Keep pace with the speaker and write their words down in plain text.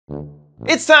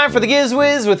It's time for the Giz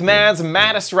Wiz with Mad's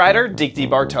maddest writer,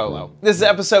 DeBartolo. This is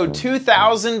episode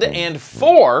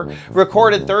 2004,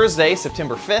 recorded Thursday,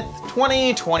 September 5th,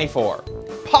 2024.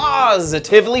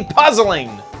 Pawsitively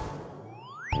Puzzling!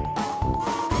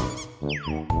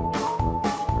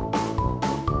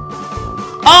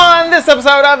 On this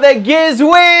episode of the Giz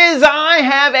Wiz, I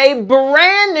have a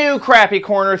brand new Crappy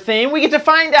Corner theme. We get to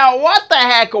find out what the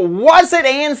heck was it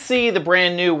and see the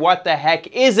brand new what the heck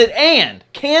is it, and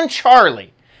can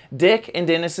Charlie, Dick and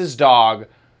Dennis's dog,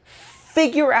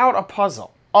 figure out a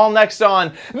puzzle? All next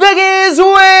on the Giz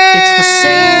Wiz! It's the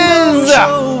same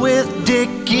show with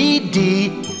Dickie D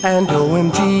and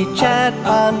OMG chat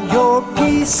on your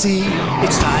PC.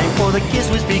 It's time for the Giz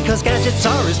Wiz because gadgets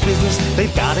are his business.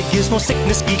 They've got a gizmo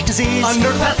sickness, geek disease,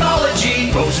 under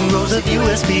pathology, rows and rows of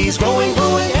USBs, glowing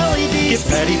LEDs.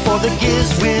 Get ready for the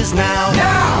Giz Wiz now.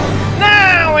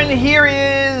 Now, and here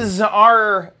is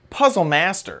our puzzle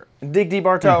master,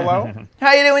 DeBartolo.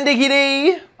 How you doing, Dickie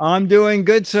D? I'm doing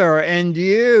good, sir. And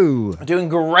you? Doing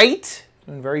great.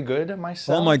 Doing very good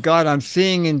myself. Oh my God, I'm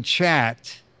seeing in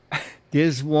chat,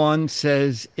 Giz1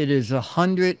 says it is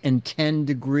 110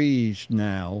 degrees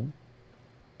now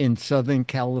in Southern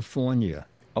California.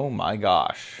 Oh my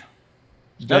gosh.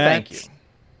 No, thank you.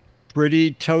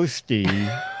 Pretty toasty.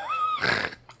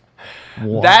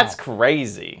 Wow. That's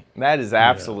crazy. That is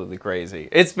absolutely crazy.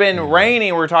 It's been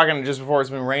raining. We were talking just before. It's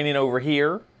been raining over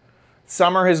here.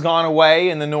 Summer has gone away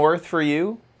in the north for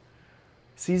you.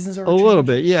 Seasons are a little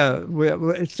bit, yeah.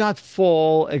 It's not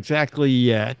fall exactly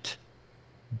yet,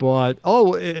 but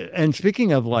and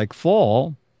speaking of like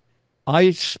fall,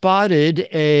 I spotted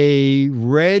a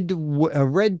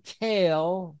red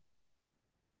tail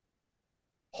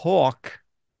hawk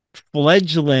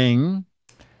fledgling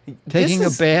taking a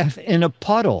bath in a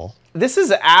puddle. This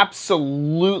is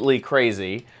absolutely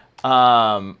crazy.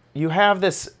 You have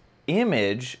this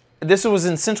image. This was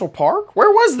in Central Park?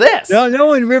 Where was this?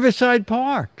 No, in Riverside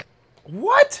Park.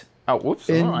 What? Oh, whoops.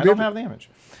 I don't have the image.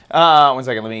 1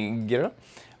 second. Let me get it up.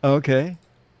 Okay.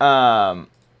 There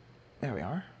we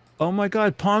are. Oh, my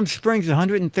God. Palm Springs,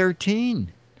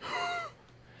 113.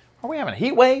 Are we having a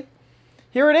heat wave?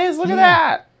 Here it is. Look at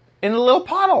that. In a little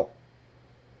puddle.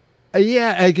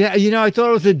 Yeah, you know, I thought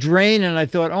it was a drain, and I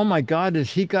thought, oh, my God,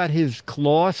 has he got his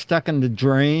claw stuck in the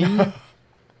drain?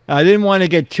 I didn't want to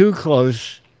get too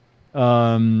close.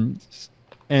 And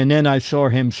then I saw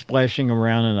him splashing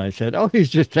around, and I said, oh, he's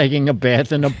just taking a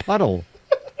bath in a puddle.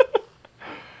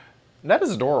 That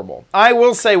is adorable. I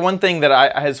will say one thing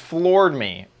that has floored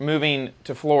me moving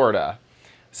to Florida,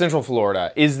 Central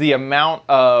Florida, is the amount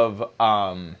of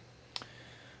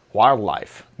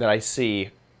wildlife that I see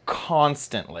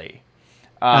constantly.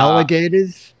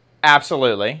 Alligators?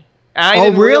 Absolutely.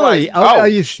 Oh, really? Are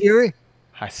you serious?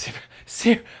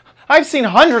 I've seen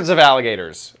hundreds of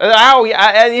alligators.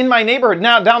 In my neighborhood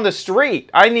now, down the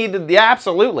street.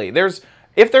 Absolutely.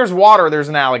 If there's water, there's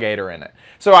an alligator in it.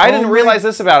 So I didn't realize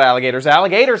this about alligators.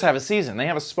 Alligators have a season. They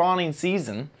have a spawning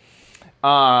season.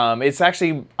 It's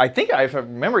actually, I think if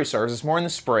memory serves, it's more in the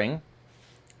spring.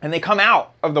 And they come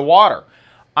out of the water.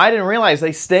 I didn't realize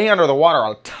they stay under the water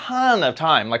a ton of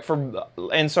time.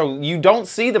 And so you don't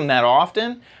see them that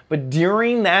often. But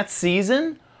during that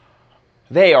season,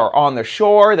 they are on the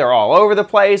shore. They're all over the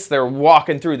place. They're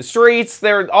walking through the streets.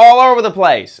 They're all over the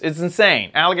place. It's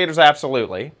insane. Alligators,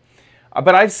 absolutely.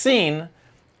 But I've seen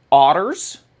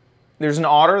otters. There's an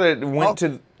otter that went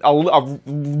to a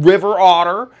river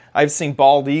otter. I've seen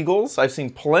bald eagles. I've seen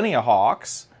plenty of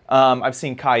hawks. I've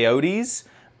seen coyotes.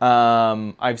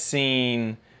 I've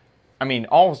seen,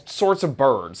 all sorts of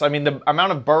birds. The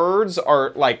amount of birds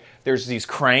are like, there's these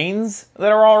cranes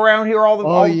that are all around here all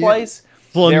the place.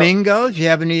 Flamingos? You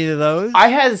have any of those? I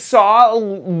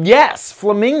yes,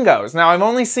 flamingos. Now, I've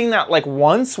only seen that like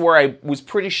once where I was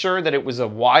pretty sure that it was a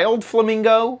wild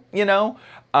flamingo, you know?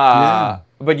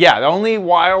 But yeah, the only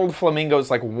wild flamingos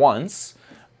like once.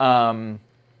 But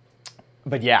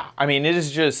yeah, it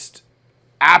is just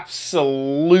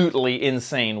absolutely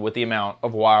insane with the amount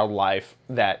of wildlife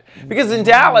because in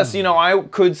Dallas, I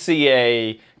could see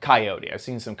a coyote. I've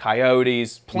seen some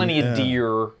coyotes, plenty of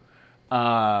deer.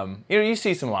 You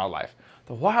see some wildlife.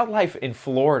 The wildlife in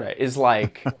Florida is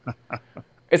like,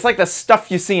 it's like the stuff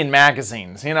you see in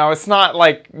magazines. It's not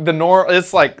like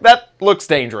it's like, that looks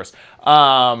dangerous.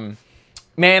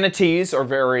 Manatees are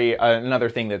another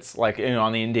thing that's like,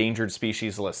 on the endangered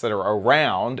species list that are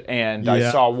around. And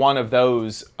I saw one of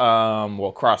those,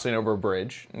 crossing over a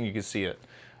bridge. And you can see it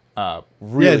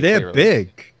really they're clearly.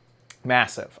 Big.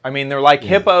 Massive. They're like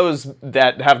hippos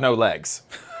that have no legs.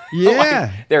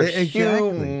 Yeah. They're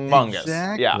humongous.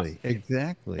 Exactly. Yeah.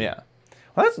 Exactly. Yeah.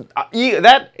 Well,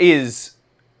 That is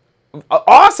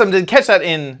awesome to catch that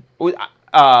in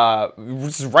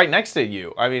right next to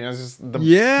you. I mean, it's just the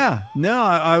Yeah, no,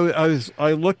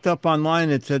 I looked up online.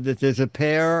 It said that there's a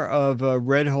pair of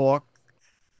red hawks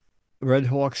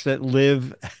that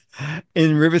live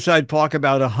in Riverside Park,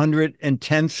 about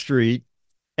 110th Street,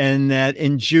 and that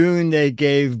in June they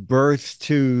gave birth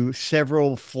to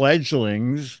several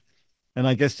fledglings, and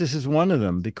I guess this is one of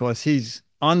them because he's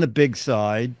on the big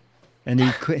side, and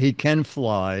he can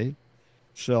fly.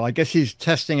 So I guess he's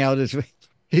testing out his.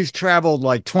 He's traveled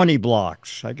like 20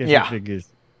 blocks. I guess he figures.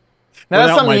 Now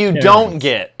that's something you don't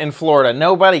get in Florida.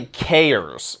 Nobody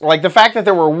cares. Like the fact that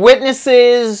there were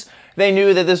witnesses. They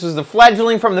knew that this was the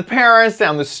fledgling from the parents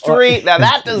down the street. Now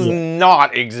that does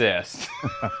not exist.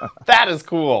 That is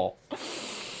cool.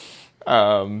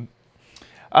 Anything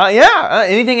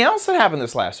else that happened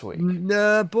this last week?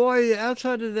 Boy,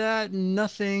 outside of that,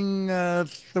 nothing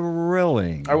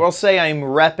thrilling. I will say I'm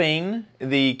repping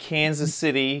the Kansas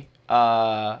City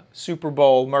Super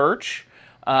Bowl merch.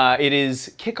 It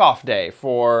is kickoff day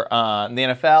for the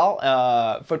NFL.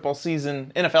 NFL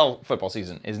football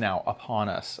season is now upon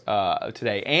us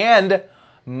today. And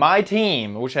my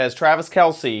team, which has Travis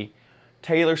Kelce,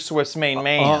 Taylor Swift's main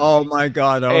man. Oh my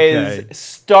God, okay. Is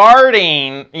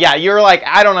starting. Yeah, you're like,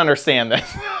 I don't understand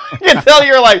this. I can tell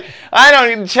you're like,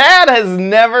 Chad has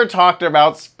never talked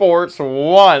about sports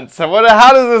once.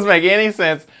 How does this make any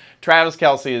sense? Travis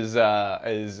Kelce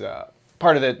is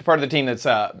part of the team that's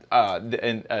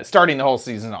starting the whole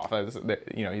season off.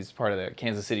 He's part of the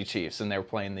Kansas City Chiefs, and they're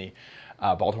playing the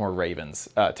Baltimore Ravens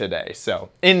today.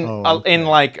 So in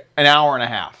like an hour and a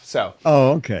half. So.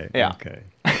 Oh, okay. Yeah. Okay.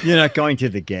 You're not going to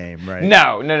the game, right?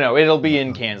 No. It'll be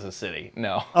in Kansas City.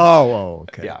 No. Oh,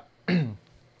 okay. Yeah.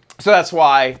 So that's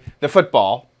why the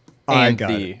football. I got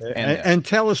it. And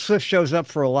Taylor Swift shows up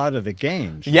for a lot of the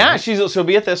games. Yeah, right? she'll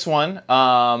be at this one.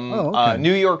 Okay.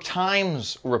 New York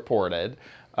Times reported.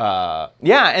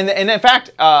 And in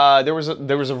fact, there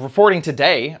was a reporting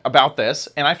today about this,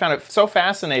 and I found it so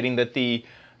fascinating that the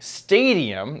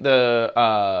stadium,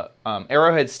 the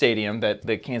Arrowhead Stadium that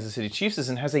the Kansas City Chiefs is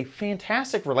in, has a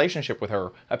fantastic relationship with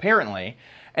her, apparently,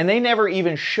 and they never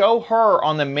even show her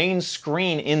on the main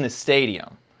screen in the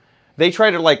stadium. They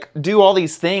try to like do all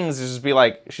these things to just be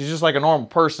like she's just like a normal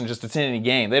person just attending a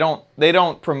game. They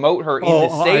don't promote her in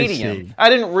the stadium. I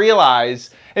didn't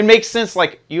realize it makes sense.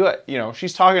 Like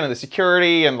she's talking to the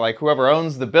security and like whoever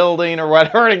owns the building or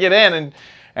whatever to get in,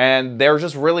 and they're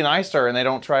just really nice to her, and they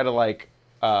don't try to like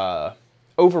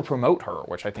over promote her,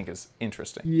 which I think is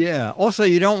interesting. Yeah. Also,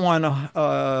 you don't want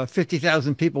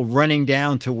 50,000 people running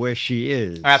down to where she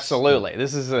is. Absolutely.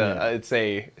 This is it's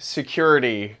a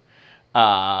security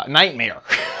nightmare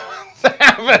to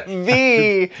have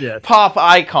the pop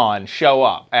icon show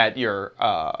up at your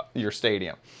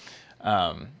stadium.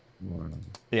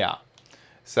 Yeah.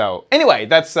 So anyway,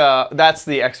 that's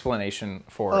the explanation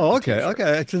for. Oh, okay,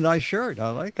 okay. It's a nice shirt. I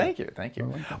like it. Thank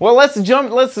you. Well, let's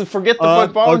forget the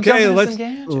football. Okay, and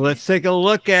let's take a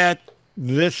look at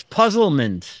this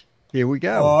puzzlement. Here we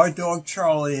go. Our dog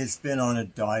Charlie has been on a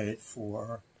diet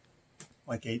for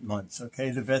like 8 months. Okay,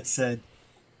 the vet said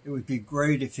it would be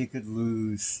great if he could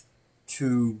lose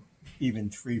 2, even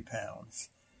 3 pounds.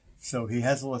 So he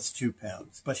has lost 2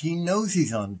 pounds, but he knows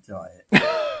he's on a diet.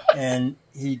 And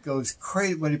he goes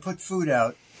crazy. When he put food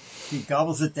out, he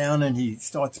gobbles it down and he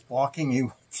starts barking. He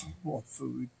wants more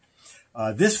food.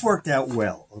 This worked out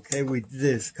well, okay? We did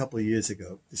this a couple of years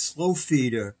ago. The slow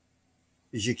feeder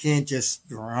is you can't just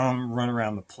run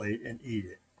around the plate and eat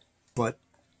it. But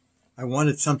I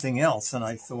wanted something else, and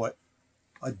I thought,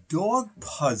 a dog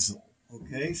puzzle,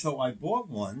 okay? So I bought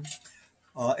one.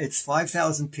 It's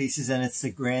 5,000 pieces, and it's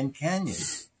the Grand Canyon.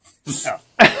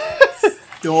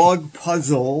 Dog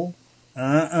puzzle,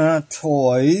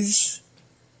 toys.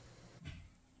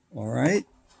 All right.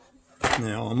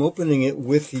 Now I'm opening it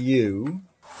with you.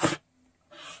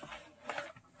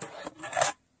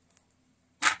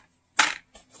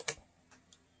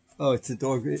 Oh, it's a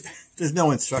dog. There's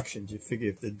no instructions. You figure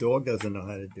if the dog doesn't know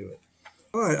how to do it.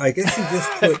 All right, I guess you just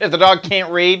put... If the dog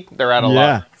can't read, they're out of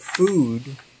luck.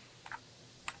 Food.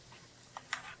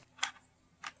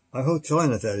 I hope Charlie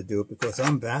knows how to do it because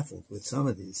I'm baffled with some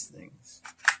of these things.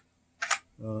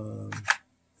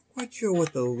 Quite sure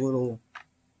what the little...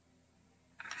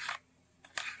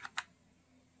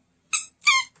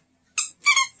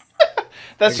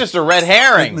 That's just a red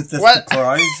herring. What?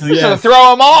 So yeah.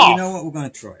 Throw them off. You know what? We're going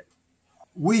to try it.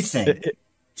 We think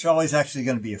Charlie's actually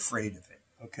going to be afraid of it.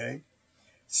 Okay.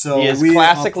 So he is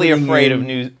classically afraid of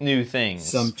new things.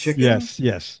 Some chicken.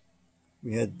 Yes.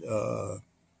 We had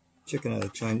chicken at a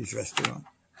Chinese restaurant.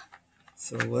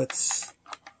 So let's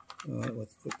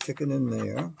Let's put chicken in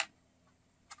there.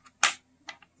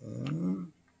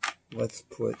 Let's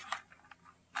put...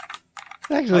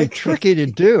 It's actually tricky to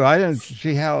do. I don't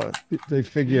see how they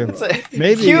figure. It's a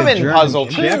maybe human a German puzzle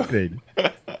too. shepherd.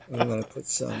 I'm going to put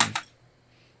some...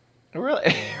 It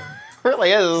really,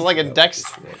 really is. It's like a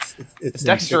It's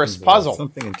dexterous in chicken broth, puzzle.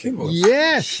 Something in chicken broth.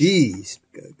 Yes. Cheese.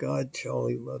 God,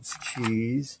 Charlie loves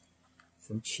cheese.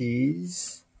 Some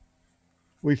cheese.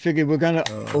 We figured we're going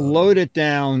to load it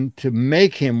down to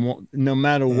make him, no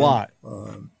matter what,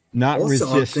 not also,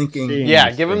 I'm resist. thinking- seeing Yeah,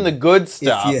 this give him thing. the good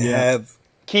stuff. If you have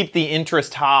Keep the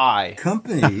interest high.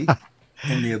 company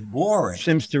and they're boring,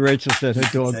 Sims to Rachel said her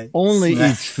dog Say, only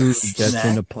snack, eats food that's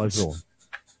in a snack. puzzle.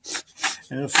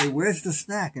 and they'll say, "Where's the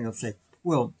snack?" And they'll say,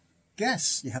 "Well,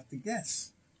 guess. You have to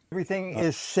guess." Everything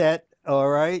is set, all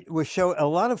right? We show a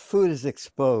lot of food is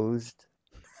exposed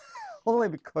only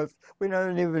because we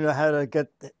don't even know how to get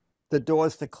the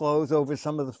doors to close over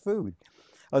some of the food.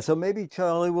 So maybe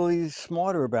Charlie will be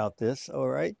smarter about this, all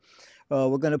right?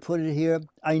 We're going to put it here.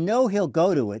 I know he'll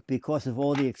go to it because of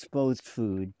all the exposed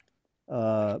food,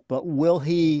 but will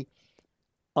he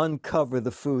uncover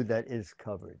the food that is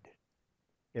covered?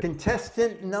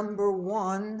 Contestant number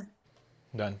 1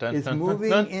 Dun, dun, is dun, dun, moving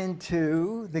dun.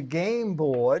 into the game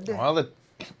board. Well,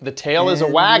 the tail is a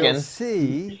and wagon. You'll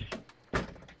see,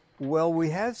 well, we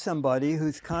have somebody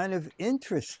who's kind of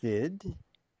interested.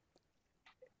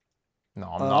 Nom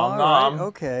All nom right, nom.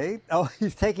 okay. Oh,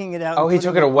 he's taking it out. Oh, and he putting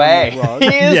took it on the away. rug. He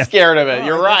is Yeah. scared of it. All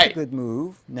You're right, that's right. a good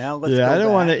move. Now let's Yeah, go I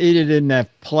don't want to back. eat it in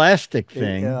that plastic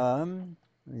thing.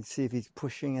 Let's see if he's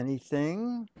pushing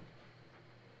anything.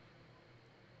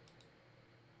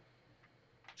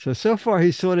 So far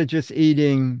he's sort of just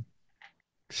eating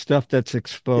stuff that's Is he,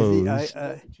 exposed.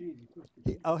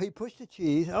 he pushed the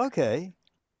cheese. Okay.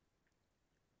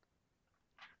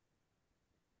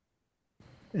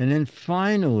 And then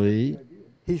finally,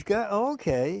 He's got,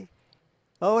 okay.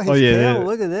 Oh, his Oh, yeah, tail, yeah.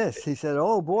 look at this. He said,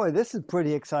 oh boy, this is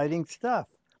pretty exciting stuff.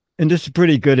 and this is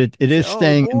pretty good. It is Oh,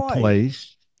 staying in boy.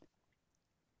 place.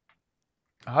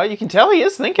 Oh, you can tell he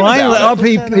is thinking Finally, about oh,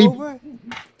 it. Push that over?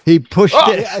 he pushed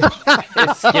Oh! it.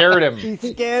 It scared him. He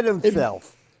scared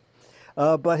himself.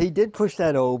 But he did push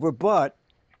that over, but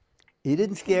he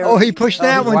didn't scare Oh, he pushed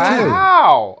that one, too.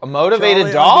 Wow, a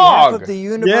motivated Charlie, on behalf dog. of the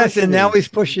Yes, university, and now he's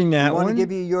pushing I that want to one.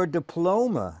 give you your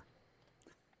diploma.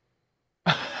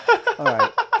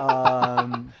 All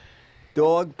right.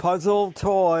 Dog puzzle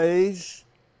toys.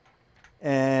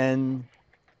 And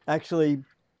actually,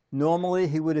 normally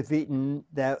he would have eaten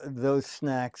those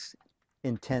snacks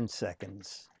in 10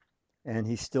 seconds. And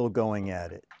he's still going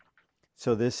at it.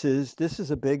 So this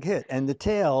is a big hit. And the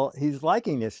tail, he's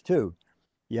liking this too.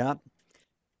 Yeah.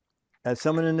 As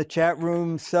someone in the chat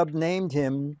room sub-named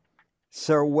him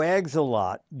Sir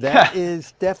Wags-a-Lot. That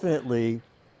is definitely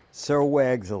Sir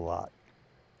Wags-a-Lot.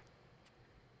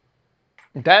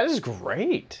 That is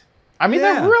great. I mean,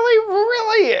 Yeah. that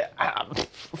really,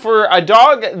 for a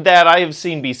dog that I have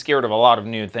seen be scared of a lot of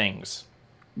new things,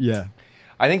 Yeah.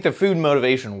 I think the food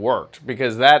motivation worked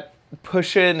because that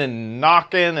pushing and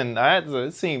knocking and that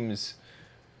it seems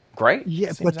great.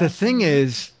 Yeah, Seems but the thing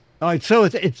is, all right, so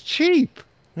it's cheap.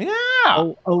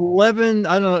 yeah. 11,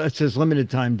 I don't know, it says limited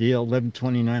time deal,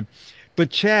 11.29. But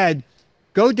Chad,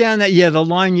 go down the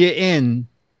line you're in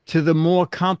to the more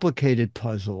complicated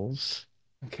puzzles.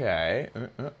 Okay.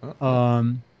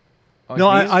 No,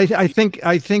 these?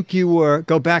 I think you were,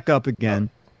 go back up again.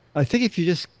 I think if you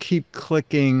just keep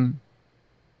clicking.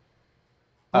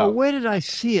 Oh, where did I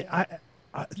see it?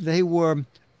 They were,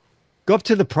 go up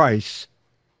to the price.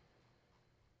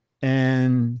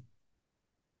 And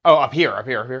Oh, up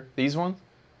here. These ones?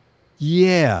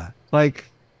 yeah, like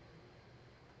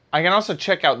I can also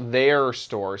check out their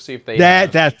store, see if they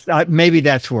have... that's maybe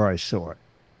that's where I saw it.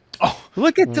 Oh,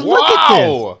 Look at the,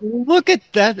 wow. look at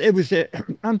that. It was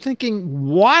I'm thinking,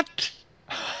 what?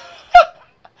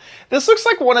 This looks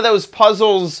like one of those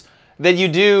puzzles that you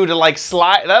do to like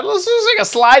slide. That looks like a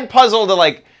slide puzzle to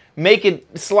like make it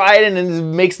slide in and it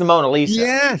makes the Mona Lisa.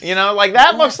 Yes. You know, like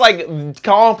that looks like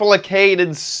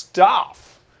complicated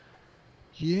stuff.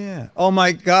 Yeah. Oh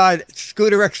my God.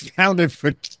 Scooter X found it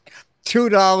for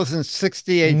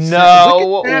 $2.68.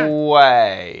 No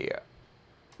way.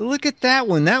 Look at that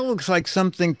one. That looks like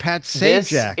something Pat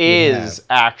This Sajak would is have.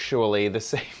 actually the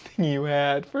same thing you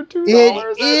had for $2.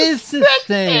 It is the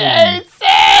same.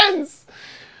 $0.68.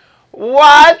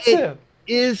 What? It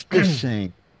is the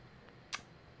same.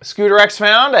 Scooter X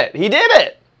found it. He did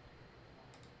it.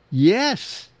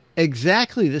 Yes,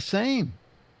 exactly the same.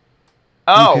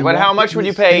 Oh, can but how walk much in would the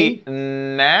you pay state.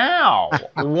 now?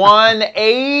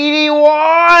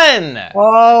 181.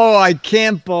 Oh, I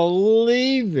can't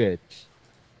believe it.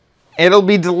 It'll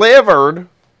be delivered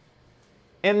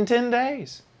in 10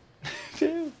 days.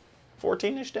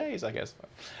 14-ish days, I guess.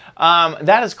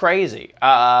 That is crazy.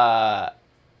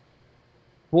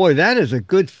 Boy, that is a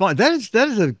good fun. That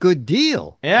is a good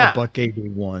deal. Yeah.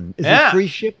 $1.81. Is Yeah. it free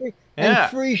shipping? Yeah.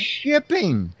 And free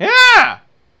shipping. Yeah.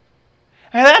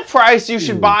 At that price, you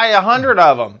should buy 100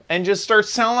 of them and just start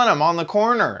selling them on the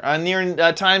corner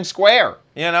near Times Square.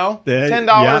 You know,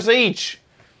 $10 each.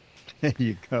 There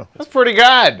you go. That's pretty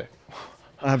good.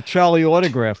 I'll have Charlie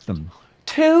autograph them.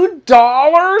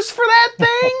 $2 for that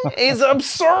thing is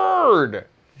absurd.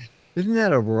 Isn't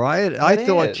that a riot? I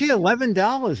thought, is. gee,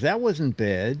 $11, that wasn't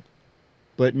bad.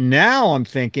 But now I'm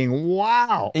thinking,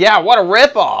 wow. Yeah, what a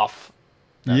ripoff.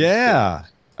 Yeah.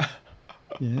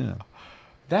 Yeah.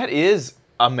 That is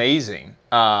amazing.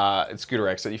 It's Scooter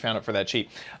X that you found it for that cheap.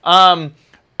 I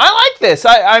like this.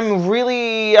 I'm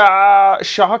really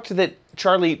shocked that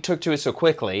Charlie took to it so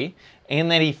quickly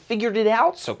and that he figured it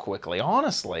out so quickly,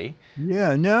 honestly.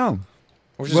 Yeah, no.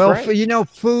 Which is Well, great. you know,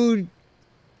 food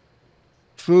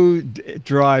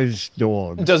drives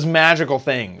dogs. Does magical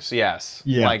things, yes.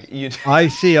 Yeah. Like you. I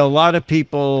see a lot of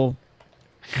people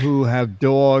who have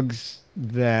dogs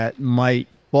that might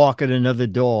bark at another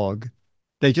dog.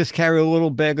 They just carry a little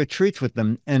bag of treats with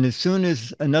them. And as soon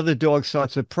as another dog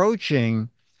starts approaching,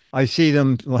 I see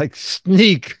them like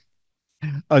sneak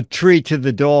a treat to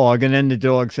the dog. And then the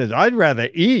dog says, I'd rather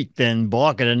eat than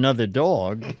bark at another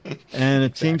dog. And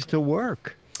it seems to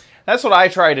work. That's what I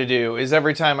try to do. Is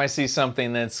every time I see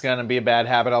something that's gonna be a bad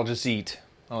habit, I'll just eat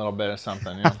a little bit of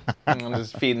something. You know? I'm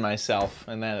just feeding myself,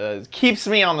 and that keeps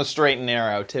me on the straight and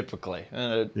narrow. Typically,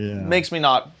 it makes me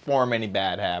not form any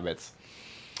bad habits.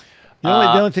 The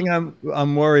only thing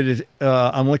I'm worried is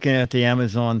I'm looking at the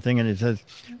Amazon thing and it says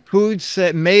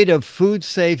made of food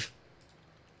safe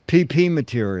PP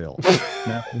material.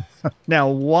 now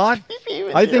what?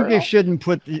 PP I think you material. shouldn't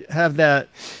have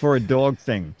that for a dog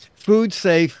thing. Food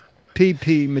safe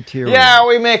PP material. Yeah,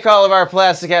 we make all of our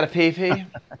plastic out of PP.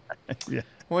 Yeah.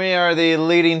 We are the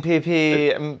leading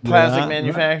PP plastic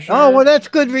manufacturer. Oh, well, that's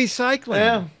good recycling.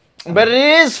 Yeah, but it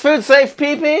is food safe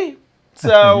PP.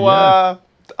 So,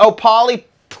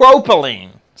 polypropylene,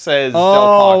 says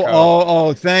Del Paco.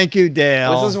 Oh, thank you,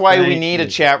 Dale. This is why we Thank need a you.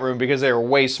 chat room, because they're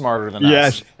way smarter than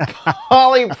Yes. us.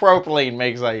 Polypropylene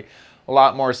makes a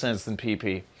lot more sense than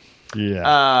PP.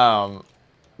 Yeah.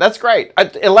 That's great.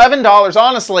 $11,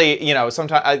 honestly, you know,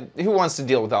 sometimes who wants to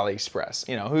deal with AliExpress?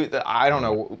 You know, I don't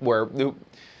know where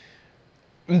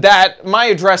that my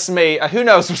address may. Who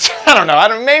knows? I don't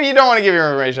know. Maybe you don't want to give your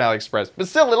information to AliExpress, but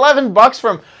still, $11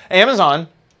 from Amazon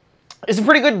is a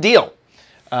pretty good deal.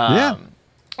 Yeah.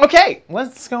 Okay,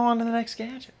 let's go on to the next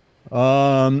gadget.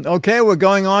 Okay, we're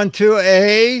going on to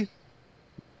a.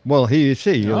 Well, here you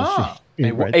see. You'll see.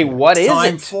 A what is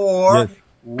Time it? for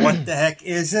Yes. what the heck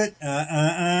is it?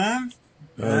 A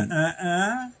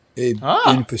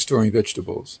bin for storing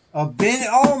vegetables. A bin.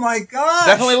 Oh my gosh!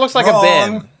 Definitely looks like Wrong.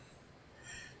 a bin.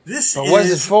 This But is. what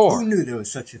is it for? Who knew there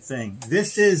was such a thing?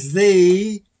 This is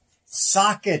the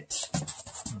socket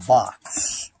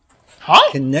box.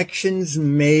 Huh? Connections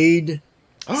made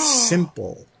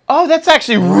simple. Oh, that's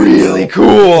actually really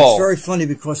cool. It's very funny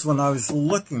because when I was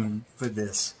looking for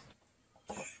this,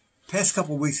 past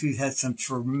couple of weeks we've had some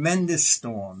tremendous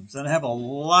storms, and I have a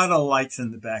lot of lights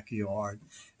in the backyard,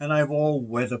 and I have all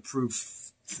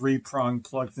weatherproof 3-prong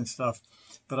plugs and stuff.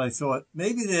 But I thought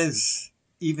maybe there's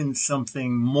even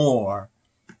something more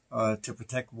to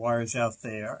protect wires out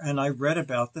there, and I read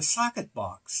about the socket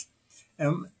box,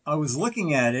 and I was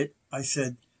looking at it. I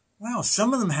said, wow,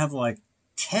 some of them have like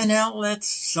 10 outlets.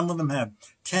 Some of them have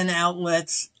 10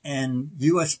 outlets and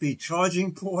USB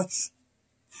charging ports.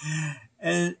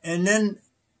 And then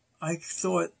I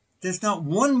thought, there's not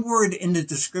one word in the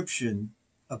description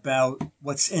about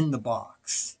what's in the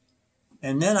box.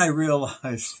 And then I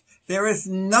realized there is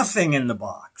nothing in the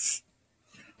box.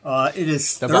 It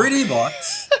is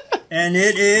 $30 and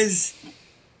it is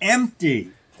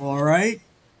empty. All right.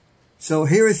 So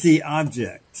here is the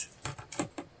object.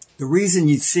 The reason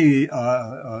you see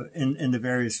in the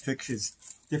various pictures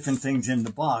different things in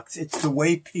the box, it's the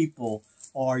way people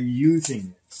are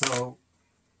using it. So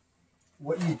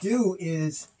what you do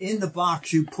is in the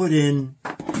box you put in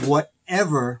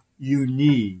whatever you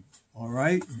need. All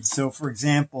right. So for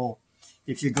example,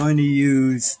 if you're going to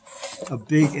use a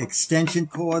big extension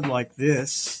cord like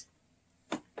this,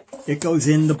 it goes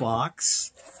in the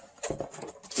box.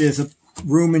 There's a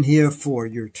room in here for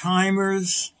your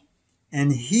timers.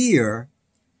 And here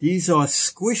These are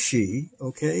squishy,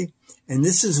 okay? And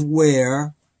this is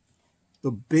where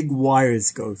the big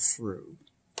wires go through.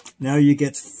 Now you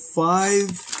get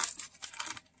 5.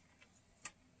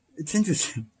 It's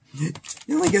interesting. You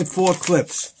only get 4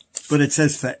 clips, but it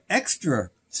says for extra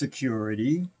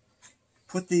security,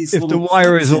 put these If the little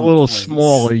wire clips is a in little place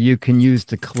smaller, you can use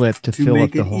the clip to to fill up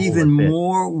make the it hole even a bit.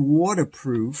 more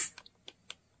waterproof.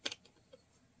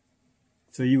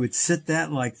 So you would sit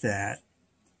that like that.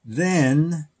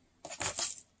 Then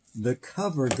the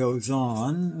cover goes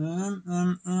on.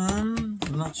 I'm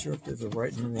not sure if there's a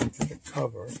right and wrong to the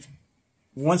cover.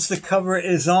 Once the cover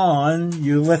is on,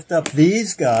 you lift up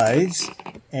these guys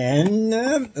and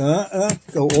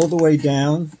go all the way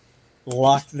down,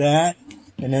 lock that,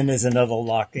 and then there's another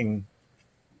locking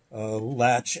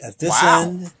latch at this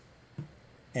end,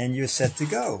 and you're set to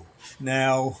go.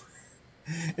 Now,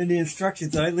 in the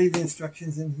instructions, did I leave the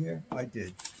instructions in here? I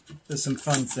did. There's some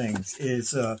fun things.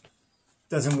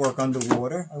 Doesn't work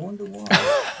underwater. I wonder why.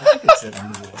 I think it said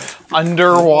underwater.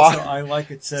 Underwater. Also, I like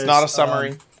it says. It's not a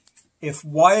summary. If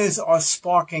wires are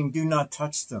sparking, do not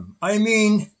touch them. I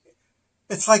mean,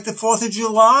 it's like the 4th of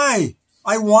July.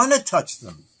 I want to touch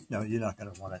them. No, you're not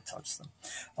going to want to touch them.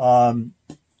 All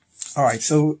right,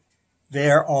 so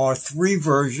there are 3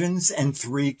 versions and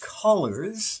 3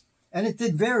 colors, and it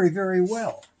did very, very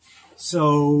well.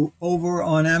 So over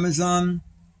on Amazon,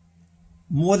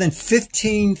 more than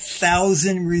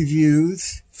 15,000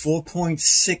 reviews,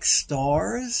 4.6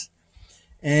 stars,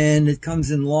 and it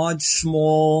comes in large,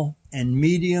 small, and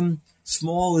medium.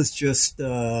 Small is just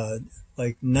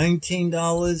like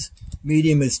 $19.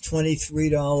 Medium is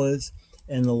 $23,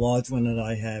 and the large one that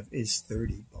I have is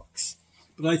 $30.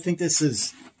 But I think this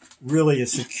is really a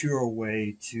secure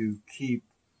way to keep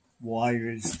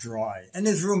wires dry. And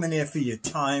there's room in there for your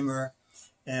timer,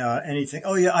 anything.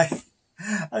 Oh yeah,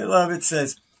 I love it.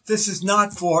 Says this is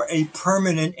not for a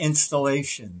permanent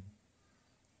installation.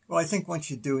 Well, I think once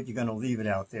you do it, you're going to leave it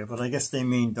out there. But I guess they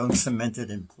mean don't cement it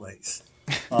in place.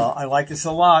 I like this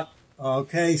a lot.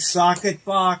 Okay, socket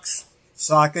box.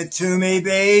 Sock it to me,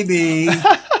 baby.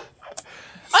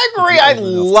 I agree. I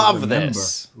love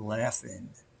this. Laughing.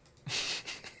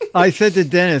 I said to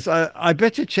Dennis, I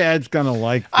bet you Chad's going to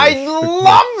like this. I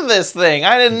love this thing.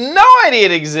 I had no idea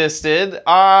it existed.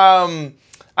 I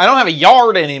don't have a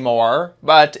yard anymore,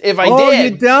 but if I did... Oh,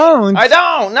 you don't? I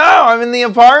don't. No, I'm in the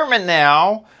apartment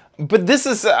now. But this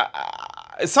is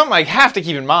something I have to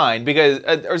keep in mind because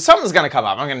or something's going to come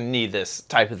up. I'm going to need this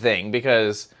type of thing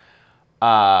because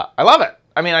I love it.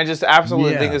 I mean, I just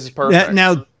absolutely think this is perfect.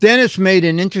 Now, Dennis made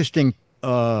an interesting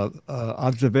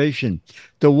observation.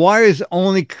 The wires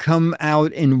only come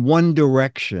out in one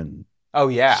direction. Oh,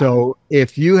 yeah. So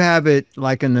if you have it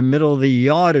like in the middle of the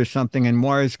yard or something and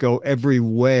wires go every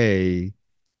way,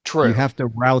 True. You have to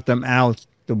route them out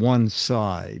the one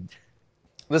side.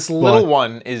 This little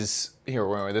one is here.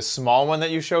 Wait, this small one that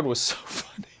you showed was so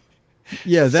funny.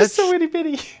 Yeah, that's just so itty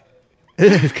bitty.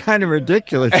 It's kind of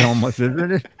ridiculous, almost,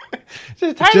 isn't it? Just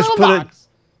a tiny little box.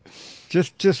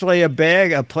 Just lay a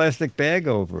plastic bag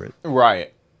over it.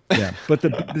 Right. Yeah, but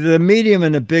the medium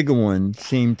and the bigger one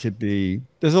seem to be.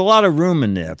 There's a lot of room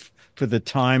in there for the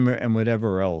timer and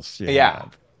whatever else. Yeah,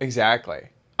 exactly.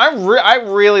 I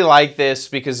really like this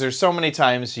because there's so many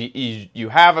times you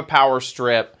have a power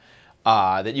strip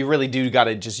that you really do got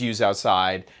to just use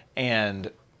outside,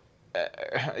 and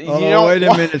you don't. Wait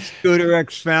a minute, Scooter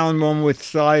X found one with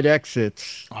side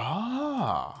exits.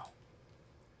 Ah.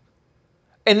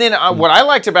 And then what I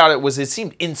liked about it was it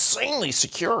seemed insanely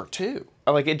secure too.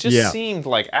 Like it just seemed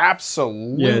like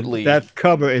absolutely. Yeah, that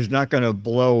cover is not going to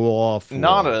blow off.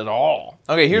 Not at all.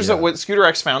 Okay, here's what Scooter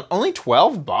X found. Only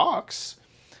 $12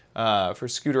 for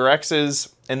Scooter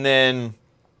X's, and then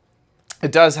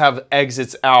it does have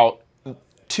exits out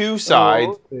 2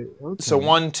 sides. Okay. So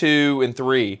 1, 2, and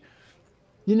 3.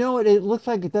 You know what? It looks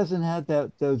like it doesn't have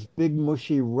those big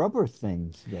mushy rubber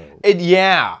things though.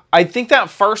 Yeah, I think that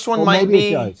first one might maybe be.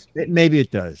 It does. Maybe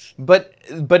it does. But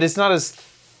it's not as.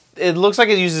 It looks like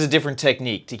it uses a different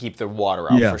technique to keep the water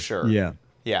out for sure. Yeah.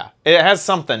 Yeah. It has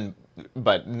something,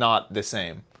 but not the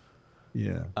same.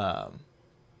 Yeah.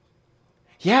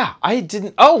 Yeah, I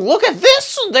didn't. Oh, look at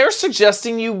this! They're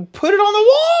suggesting you put it on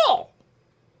the wall.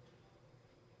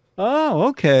 Oh,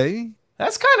 okay.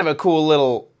 That's kind of a cool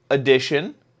little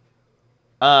addition.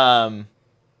 And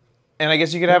I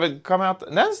guess you could have it come out.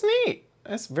 That's neat.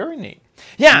 That's very neat.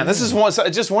 Yeah, this is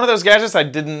just one of those gadgets I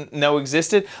didn't know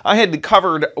existed. I had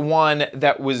covered one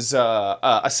that was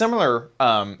a similar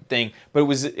thing, but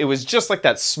it was just like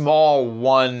that small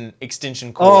one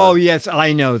extension cord. Oh yes,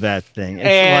 I know that thing. It's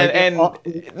and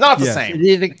not the same.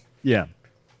 Yeah.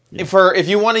 if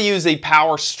you want to use a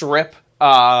power strip,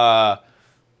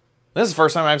 this is the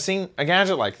first time I've seen a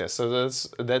gadget like this. So that's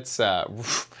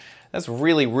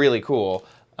really, really cool.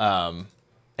 And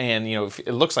you know,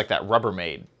 it looks like that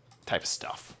Rubbermaid type of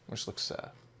stuff, which looks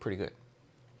pretty good.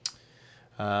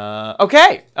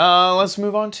 Okay, let's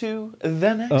move on to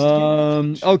the next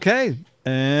gadget. Okay,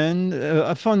 and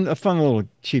a fun little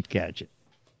cheap gadget.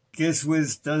 Giz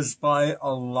Wiz does buy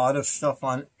a lot of stuff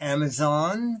on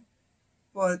Amazon,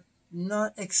 but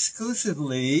not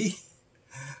exclusively.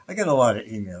 I get a lot of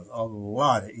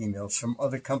emails from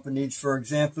other companies. For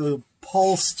example,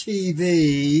 Pulse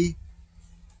TV.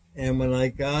 And when I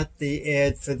got the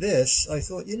ad for this, I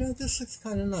thought, you know, this looks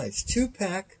kind of nice.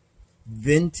 2-pack,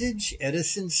 vintage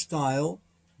Edison style,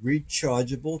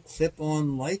 rechargeable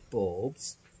clip-on light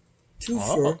bulbs. 2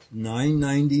 for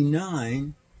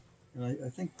 $9.99. And I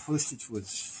think postage was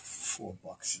 $4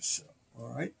 or so.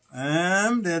 All right.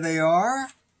 And there they are.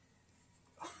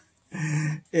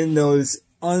 In those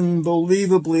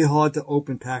unbelievably hard to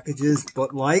open packages.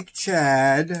 But like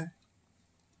Chad,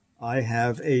 I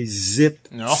have a zip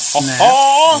snap.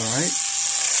 All right.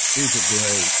 These are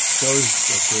great. Those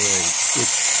are great.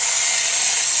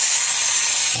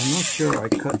 I'm not sure I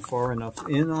cut far enough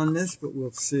in on this, but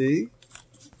we'll see.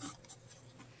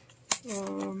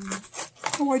 Oh,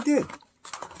 I did.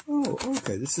 Oh,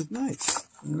 okay. This is nice.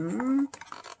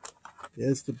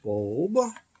 There's the bulb.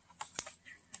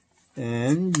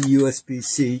 And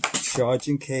USB-C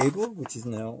charging cable, which is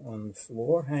now on the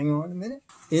floor. Hang on a minute.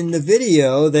 In the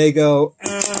video, they go,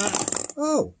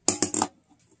 oh.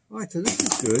 All right, so this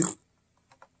is good.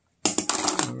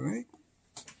 All right.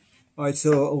 All right,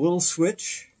 so a little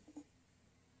switch.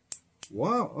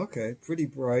 Wow, okay, pretty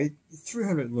bright.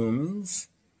 300 lumens.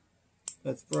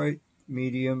 That's bright,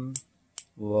 medium,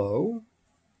 low.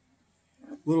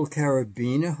 Little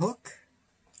carabiner hook.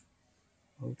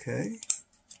 Okay.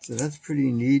 So that's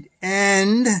pretty neat.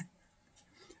 And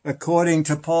according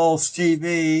to Pulse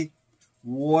TV,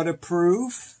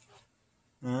 waterproof.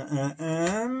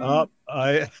 It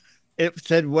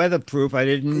said weatherproof. I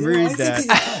didn't read that.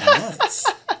 Nice.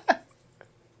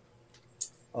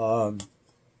 Oh,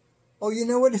 you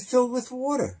know what? It's filled with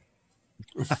water.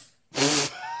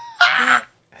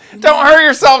 Don't hurt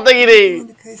yourself, Diggity. In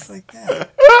a case like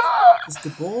that, does the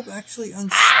bulb actually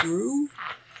unscrew?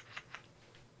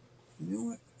 You know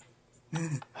what?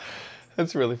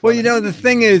 That's really funny. Well, you know, the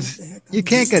thing is, you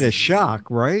can't get a shock,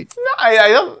 right? No, I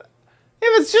don't.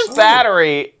 If it's just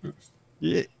battery.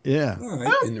 Yeah. All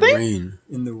right. In the rain.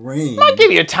 In the rain. I might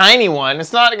give you a tiny one.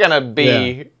 It's not going to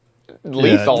be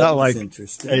lethal. Not like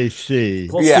interesting. AC.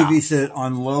 Pulse TV said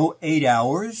on low 8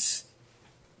 hours.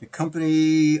 The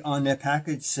company on their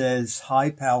package says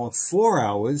high power 4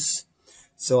 hours.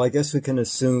 So I guess we can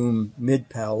assume mid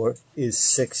power is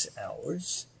 6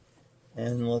 hours.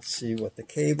 And let's see what the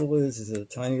cable is. Is it a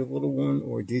tiny little one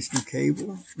or a decent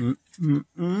cable?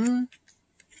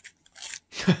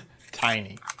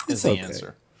 Tiny is the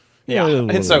answer. Yeah,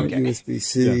 it's okay.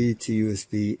 USB-C to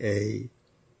USB-A.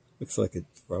 Looks like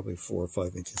it's probably 4 or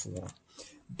 5 inches long.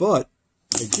 But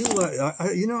I do like,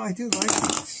 I do like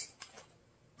these.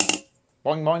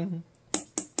 Boing, boing.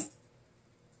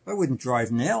 I wouldn't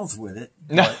drive nails with it,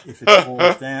 but if it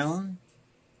falls down,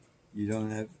 you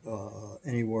don't have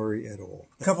any worry at all.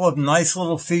 A couple of nice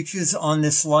little features on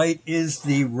this light is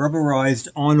the rubberized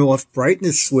on-off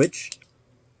brightness switch.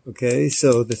 Okay,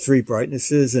 so the 3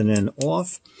 brightnesses and then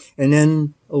off. And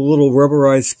then a little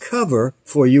rubberized cover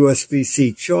for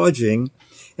USB-C charging.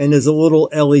 And there's a little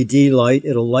LED light.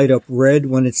 It'll light up red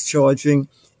when it's charging.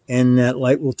 And that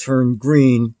light will turn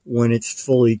green when it's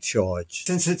fully charged.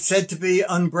 Since it's said to be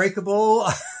unbreakable,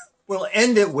 we'll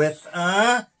end it with,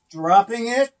 dropping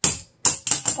it.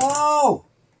 Oh,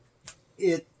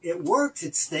 it worked.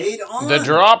 It stayed on. The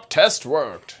drop test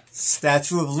worked.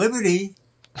 Statue of Liberty.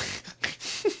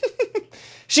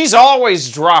 She's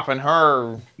always dropping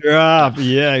her. Drop.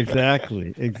 Yeah,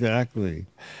 exactly.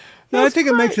 No, I think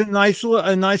it makes a nice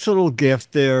little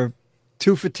gift there.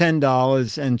 2 for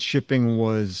 $10, and shipping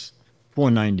was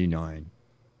 $4.99.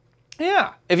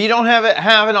 Yeah, if you don't have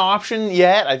an option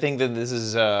yet, I think that this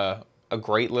is a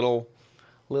great little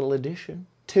addition.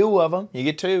 2 of them, you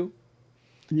get 2,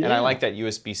 and I like that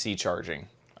USB-C charging.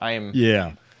 I'm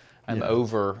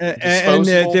over and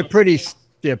they're pretty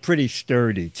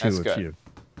sturdy too. That's good.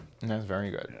 That's very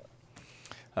good.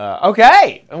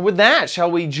 Okay, and with that,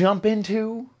 shall we jump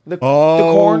into the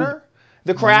corner?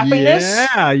 The crappiness?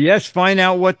 Yeah, yes. Find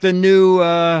out what the new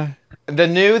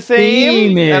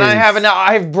theme is. And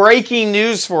I have breaking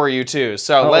news for you too.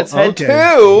 So let's head to.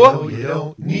 No, you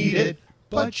don't need it,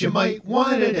 but you might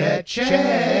want it at Chad's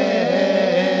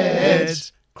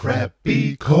Crappiness.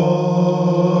 Puppy Corner.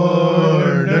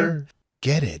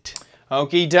 Get it?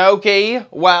 Okie dokie.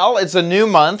 Well, it's a new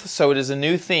month, so it is a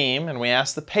new theme, and we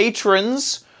asked the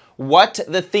patrons what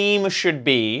the theme should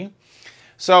be.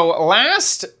 So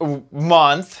last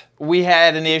month, we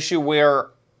had an issue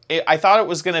where I thought it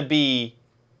was going to be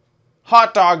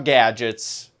hot dog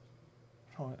gadgets.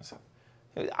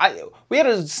 We had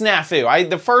a snafu.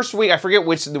 The first week, I forget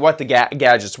what the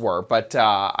gadgets were, but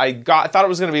I thought it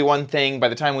was going to be one thing. By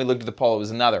the time we looked at the poll, it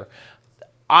was another.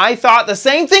 I thought the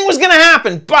same thing was going to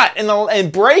happen, but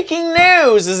in breaking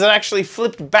news is it actually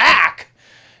flipped back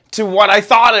to what I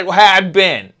thought it had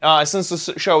been since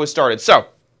the show has started. So,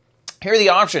 here are the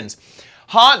options.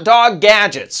 Hot dog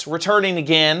gadgets, returning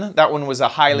again. That one was a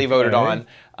highly voted on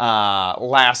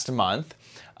last month.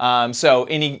 So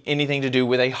anything to do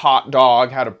with a hot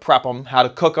dog, how to prep them, how to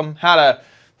cook them, how to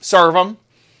serve them.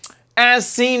 As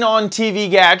seen on TV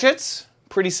gadgets,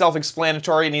 pretty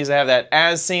self-explanatory. It needs to have that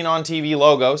as seen on TV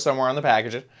logo somewhere on the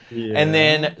package. Yeah. And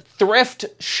then thrift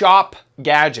shop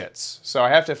gadgets. So I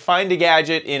have to find a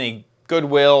gadget in a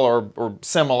Goodwill or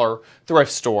similar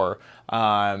thrift store.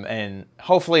 And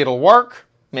hopefully it'll work.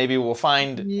 Maybe we'll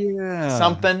find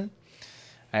something.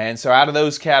 And so out of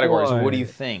those categories, what do you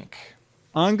think?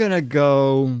 I'm gonna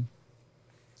go.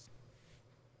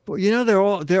 Well, you know,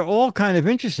 they're all kind of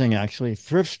interesting, actually.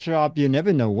 Thrift shop, you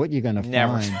never know what you're gonna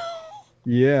find.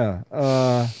 Yeah.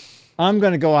 I'm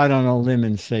gonna go out on a limb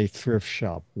and say thrift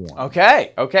shop one.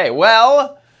 Okay. Okay.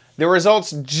 Well, the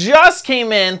results just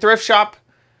came in. Thrift shop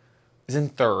is in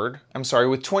third. I'm sorry,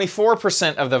 with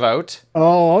 24% of the vote.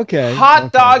 Oh, okay.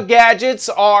 Hot dog gadgets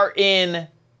are in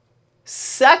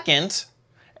second.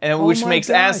 And which makes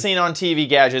As Seen on TV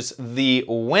gadgets the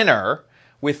winner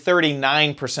with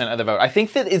 39% of the vote. I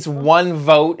think that it's one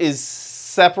vote is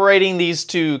separating these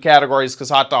two categories because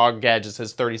hot dog gadgets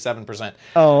has 37%.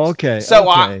 Oh, okay. So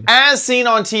As Seen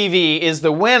on TV is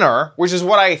the winner, which is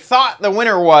what I thought the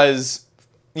winner was,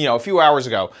 you know, a few hours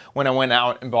ago when I went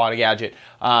out and bought a gadget.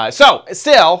 So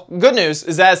still, good news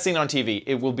is As Seen on TV.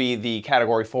 It will be the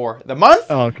category for the month.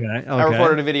 Okay. I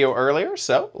recorded a video earlier,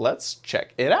 so let's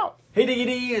check it out. Hey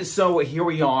diggity, so here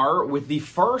we are with the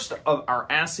first of our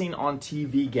As Seen on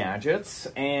TV gadgets,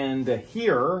 and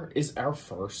here is our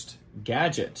first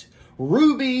gadget.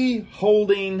 Ruby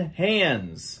holding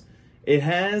hands. It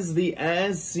has the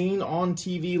As Seen on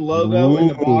TV logo in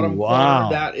the bottom corner.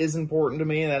 That is important to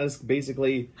me. That is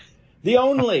basically the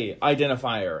only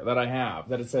identifier that I have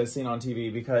that it says seen on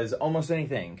TV, because almost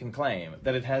anything can claim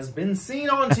that it has been seen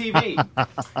on TV.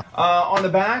 On the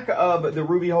back of the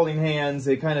Ruby holding hands,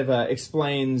 it kind of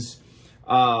explains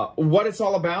what it's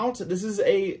all about. This is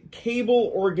a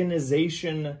cable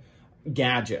organization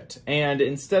gadget, and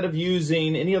instead of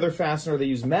using any other fastener, they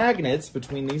use magnets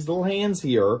between these little hands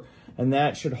here, and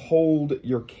that should hold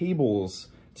your cables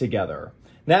together.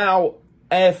 Now,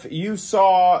 if you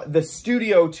saw the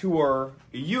studio tour,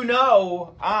 you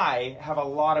know I have a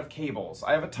lot of cables.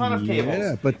 I have a ton of cables.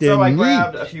 Yeah, but they're so I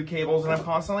grabbed a few cables, and I'm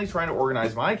constantly trying to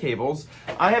organize my cables.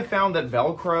 I have found that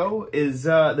Velcro is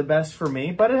the best for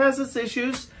me, but it has its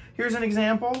issues. Here's an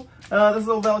example. This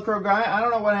little Velcro guy, I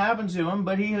don't know what happened to him,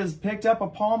 but he has picked up a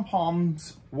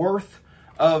pom-pom's worth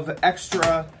of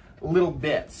extra little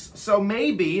bits. So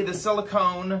maybe the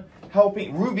silicone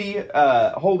Ruby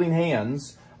holding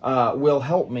hands will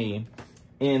help me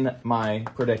in my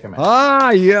predicament.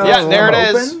 Yeah. Yeah, there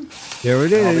it is. There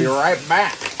it is. I'll be right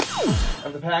back.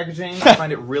 Of the packaging, I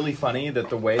find it really funny that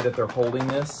the way that they're holding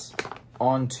this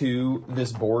onto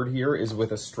this board here is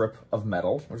with a strip of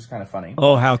metal, which is kind of funny.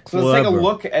 Oh, how clever. So let's take a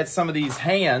look at some of these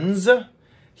hands.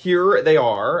 Here they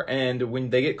are, and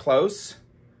when they get close,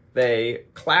 they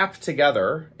clap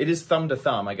together. It is thumb to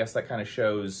thumb. I guess that kind of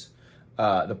shows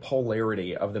the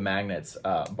polarity of the magnets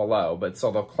below. But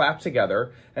so they'll clap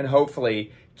together and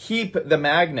hopefully keep the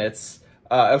magnets,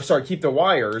 keep the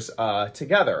wires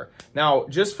together. Now,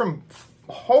 just from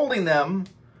holding them,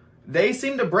 they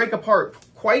seem to break apart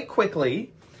quite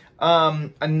quickly.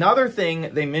 Another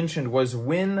thing they mentioned was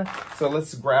so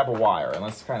let's grab a wire and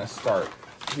let's kind of start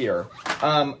here.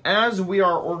 As we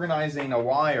are organizing a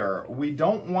wire, we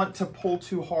don't want to pull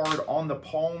too hard on the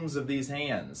palms of these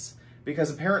hands,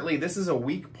 because apparently this is a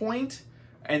weak point,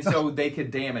 and so they could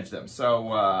damage them.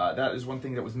 So that is one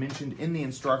thing that was mentioned in the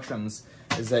instructions,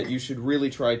 is that you should really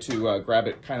try to grab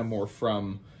it kind of more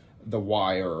from the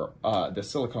wire, the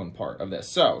silicone part of this.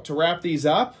 So to wrap these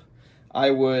up, I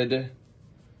would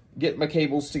get my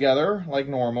cables together like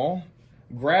normal,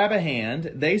 grab a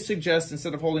hand. They suggest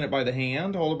instead of holding it by the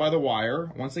hand, hold it by the wire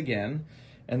once again,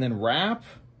 and then wrap.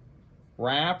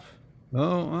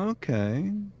 Oh,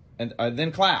 okay. And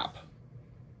then clap.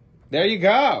 There you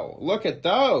go. Look at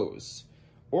those.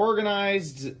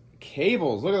 Organized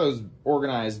cables. Look at those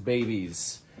organized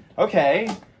babies. Okay,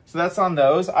 so that's on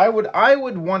those. I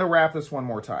would want to wrap this one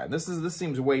more time. This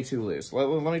seems way too loose.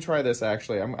 Let me try this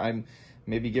actually. I'm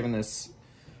maybe giving this.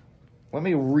 Let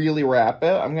me really wrap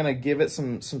it. I'm gonna give it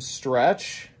some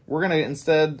stretch. We're gonna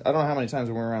instead. I don't know how many times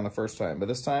we went around the first time, but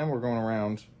this time we're going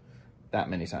around that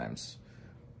many times.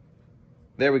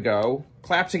 There we go.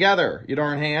 Clap together, you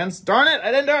darn hands. Darn it,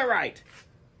 I didn't do it right.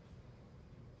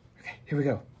 Okay, here we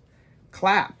go.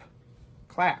 Clap,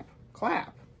 clap,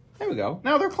 clap. There we go.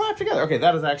 Now they're clapped together. Okay,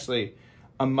 that is actually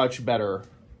a much better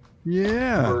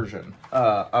version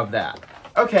of that.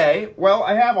 Okay, well,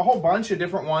 I have a whole bunch of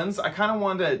different ones. I kind of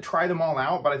wanted to try them all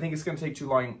out, but I think it's going to take too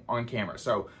long on camera.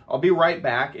 So I'll be right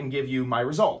back and give you my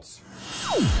results.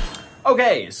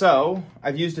 Okay, so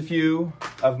I've used a few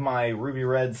of my ruby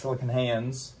red silicone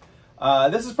hands.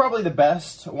 This is probably the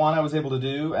best one I was able to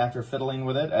do after fiddling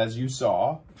with it, as you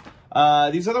saw.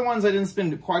 These other ones, I didn't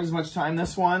spend quite as much time.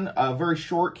 This one, a very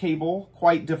short cable,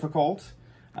 quite difficult.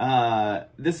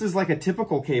 This is like a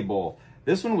typical cable.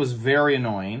 This one was very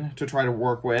annoying to try to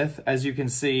work with. As you can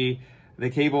see, the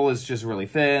cable is just really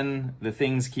thin. The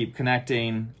things keep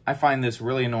connecting. I find this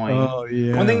really annoying. Oh,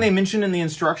 yeah. One thing they mentioned in the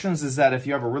instructions is that if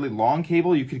you have a really long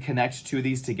cable, you could connect two of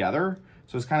these together.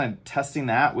 So it's kind of testing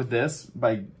that with this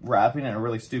by wrapping it in a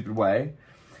really stupid way.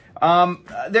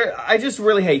 I just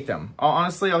really hate them.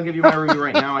 Honestly, I'll give you my review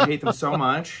right now. I hate them so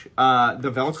much.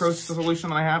 The Velcro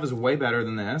solution that I have is way better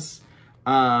than this.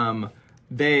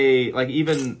 They, like,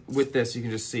 even with this, you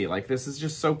can just see, like, this is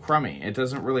just so crummy. It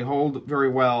doesn't really hold very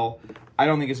well. I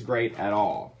don't think it's great at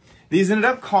all. These ended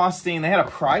up costing, they had a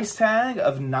price tag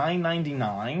of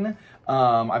 $9.99.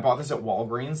 I bought this at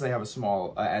Walgreens. They have a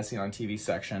small As Seen on TV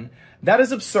section. That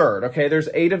is absurd, okay? There's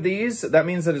 8 of these. That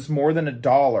means that it's more than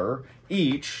 $1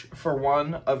 each for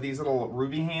one of these little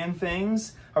ruby hand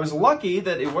things. I was lucky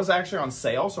that it was actually on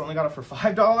sale, so I only got it for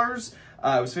 $5.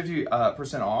 It was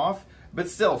 50% off. But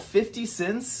still, 50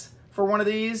 cents for one of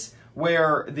these,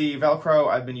 where the Velcro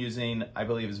I've been using, I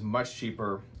believe, is much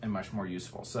cheaper and much more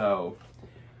useful. So,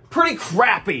 pretty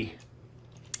crappy.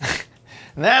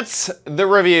 That's the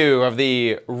review of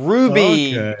the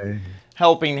Ruby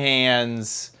Helping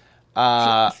Hands.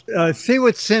 See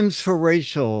what Sims for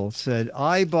Rachel said.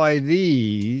 I buy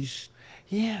these.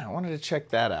 Yeah, I wanted to check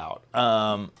that out.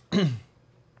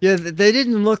 Yeah, they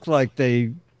didn't look like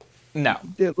they... No.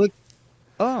 They look...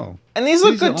 Oh. And these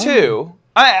look good too.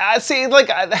 I see, like,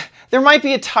 there might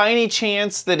be a tiny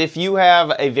chance that if you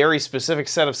have a very specific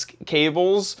set of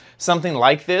cables, something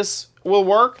like this will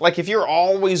work. Like if you're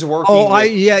always working. Oh,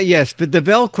 yes, but the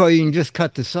Velcro you can just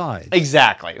cut the sides.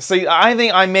 Exactly. So I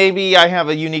think I have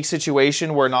a unique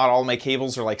situation where not all my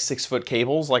cables are like 6-foot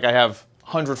cables. Like I have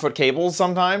 100-foot cables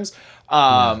sometimes.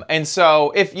 And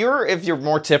so if you're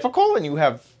more typical and you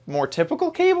have more typical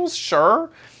cables,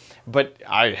 sure. But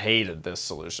I hated this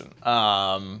solution.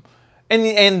 And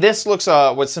this looks,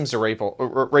 what Sims to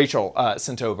Rachel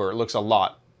sent over, looks a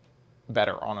lot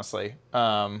better, honestly.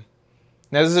 Now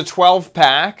this is a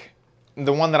 12-pack.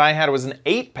 The one that I had was an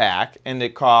 8-pack, and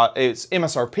its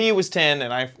MSRP was 10,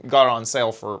 and I got it on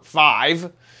sale for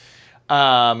 5.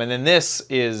 And then this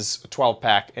is a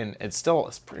 12-pack, and it's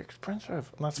pretty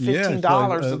expensive. That's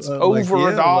 $15. It's over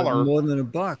 $1. More than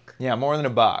 $1. Yeah, more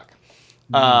than $1.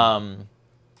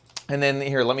 And then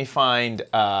here, let me find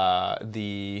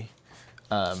the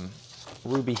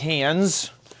Ruby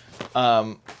Hands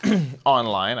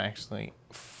online. I actually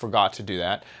forgot to do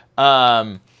that.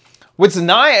 What's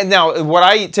nice now, what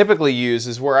I typically use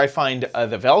is where I find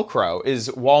the Velcro is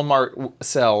Walmart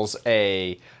sells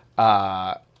a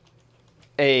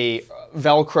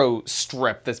Velcro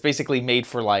strip that's basically made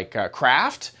for like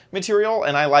craft material,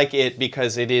 and I like it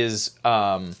because it is,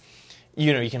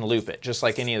 you know, you can loop it just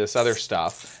like any of this other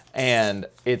stuff. And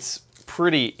it's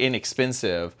pretty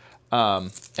inexpensive,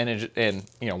 and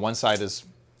you know, one side is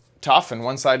tough and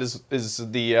one side is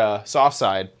the soft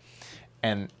side,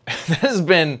 and that has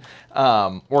been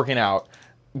working out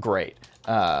great.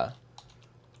 And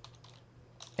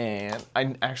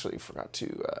I actually forgot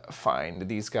to find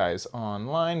these guys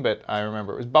online, but I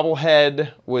remember it was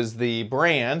Bubblehead was the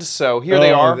brand, so here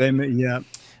they are.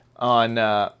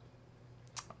 On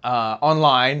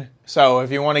online. So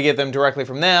if you want to get them directly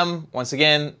from them, once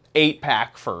again,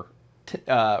 8-pack for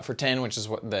 10, which is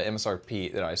what the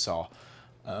MSRP that I saw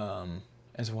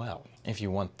as well. If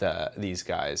you want these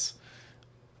guys,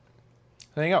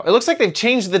 there you go. It looks like they've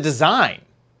changed the design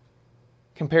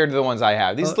compared to the ones I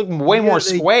have. These look way more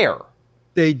square.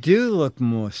 They do look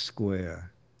more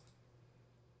square.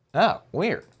 Oh,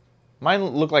 weird. Mine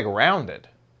look like rounded.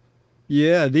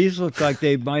 Yeah, these look like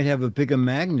they might have a bigger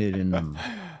magnet in them.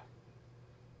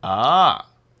 Ah.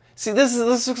 See, this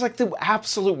looks like the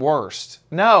absolute worst.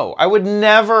 No, I would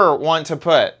never want to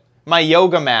put my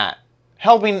yoga mat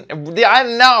helping.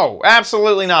 No,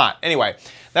 absolutely not. Anyway,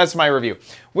 that's my review.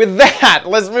 With that,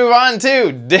 let's move on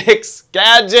to Dick's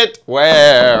Gadget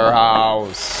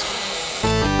Warehouse.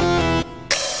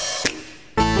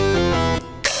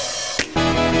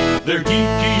 They're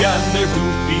geeky and they're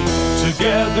goofy,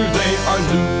 together they are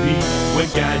loopy. When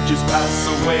gadgets pass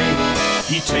away,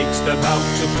 he takes them out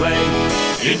to play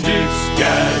in Dick's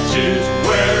Gadget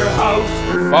Warehouse.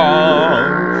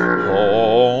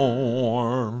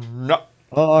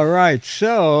 All right,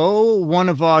 so one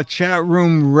of our chat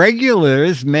room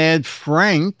regulars, Mad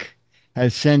Frank,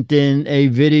 has sent in a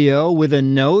video with a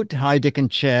note. Hi, Dick and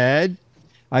Chad.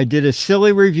 I did a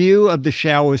silly review of the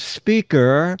shower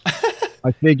speaker.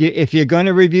 I figure if you're going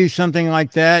to review something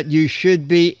like that, you should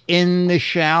be in the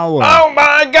shower. Oh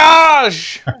my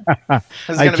gosh! This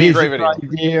is going to be a great video.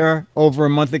 Here over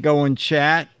a month ago in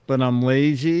chat, but I'm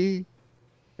lazy.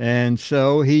 And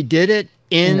so he did it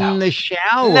in the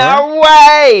shower. No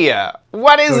way!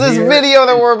 What is this video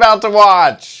that we're about to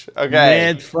watch? Okay.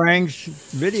 Mad Frank's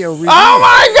video review. Oh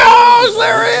my gosh,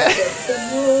 there it is!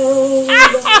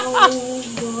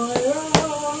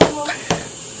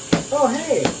 Oh,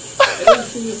 hey. I didn't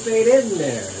see you fade in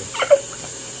there.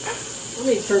 Let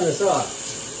me turn this off.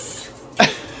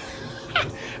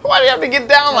 Why do you have to get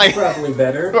down like that? Probably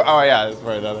better. Oh, yeah, that's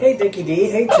probably better. Hey, Dickie D.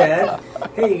 Hey, Chad.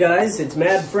 Hey, you guys. It's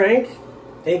Mad Frank,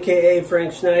 a.k.a.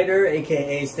 Frank Schneider,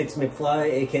 a.k.a. Sticks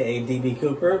McFly, a.k.a. DB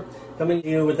Cooper, coming to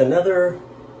you with another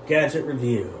gadget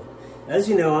review. As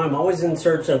you know, I'm always in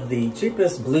search of the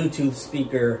cheapest Bluetooth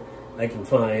speaker I can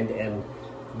find, and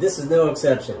this is no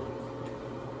exception.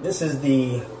 This is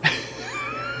the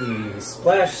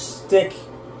Splash Stick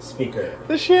speaker.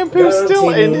 The shampoo's still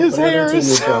in his hair.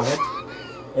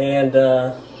 And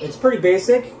it's pretty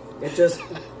basic. It just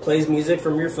plays music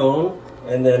from your phone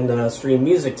and then stream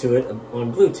music to it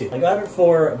on Bluetooth. I got it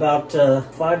for about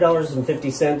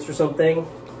 $5.50 or something.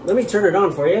 Let me turn it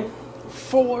on for you.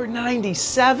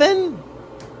 $4.97?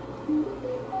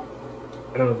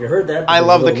 I don't know if you heard that. I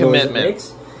love the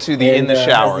commitment to the in the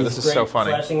shower. This is so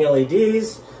funny. Flashing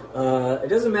LEDs. It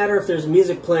doesn't matter if there's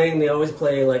music playing, they always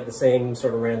play like the same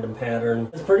sort of random pattern.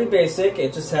 It's pretty basic,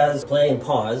 it just has play and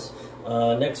pause.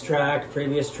 Next track,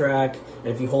 previous track,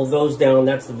 and if you hold those down,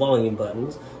 that's the volume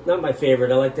buttons. Not my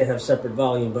favorite, I like to have separate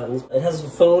volume buttons. It has a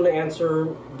phone answer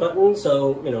button,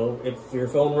 so, you know, if your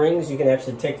phone rings, you can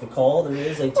actually take the call. There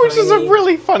is a tiny, which is a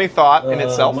really funny thought in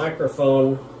itself.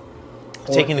 Microphone.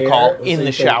 Taking the call in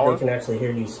the shower. They can actually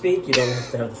hear you speak, you don't have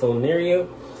to have the phone near you.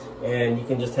 And you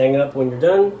can just hang up when you're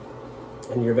done,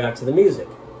 and you're back to the music.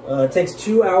 It takes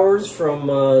 2 hours from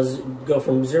go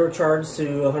from 0 charge to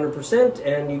 100%,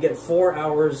 and you get 4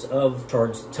 hours of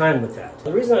charge time with that.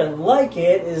 The reason I like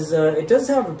it is it does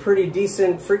have a pretty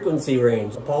decent frequency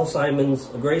range. Paul Simon's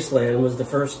Graceland was the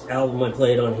first album I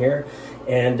played on here,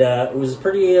 and it was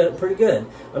pretty good.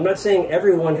 I'm not saying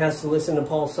everyone has to listen to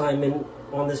Paul Simon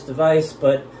on this device,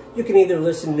 but you can either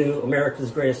listen to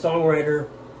America's Greatest Songwriter,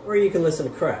 or you can listen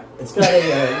to crap. It's got a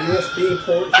USB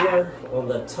port here on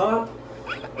the top,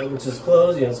 which is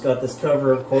closed. You know, it's got this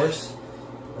cover, of course,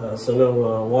 so no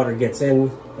water gets in.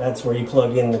 That's where you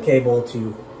plug in the cable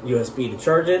to USB to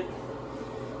charge it.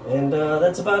 And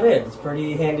that's about it. It's a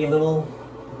pretty handy little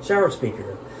shower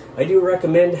speaker. I do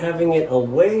recommend having it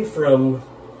away from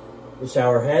the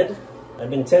shower head.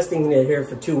 I've been testing it here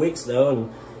for 2 weeks, though,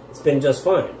 and it's been just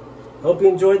fine. Hope you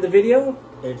enjoyed the video.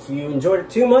 If you enjoyed it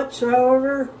too much,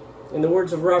 however, in the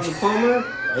words of Robert Palmer,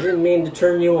 I didn't mean to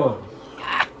turn you on.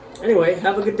 Anyway,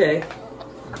 have a good day.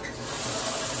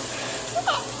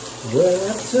 Well,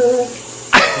 I took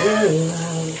your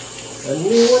life. I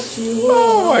knew what you were.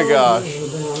 Oh my gosh.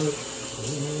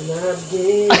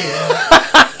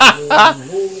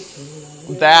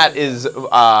 That is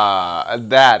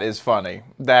funny.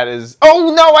 That is.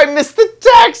 Oh no! I missed the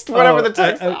text. Whatever the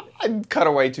text. I cut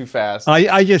away too fast.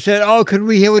 I just said, "Oh, could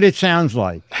we hear what it sounds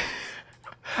like?"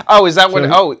 Oh, is that what?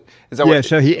 Oh, is that what? Yeah.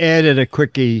 So he added a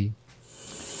quickie.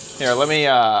 Here, let me.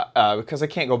 Because I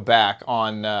can't go back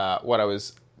on what I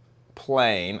was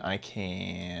playing. I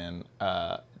can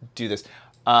do this.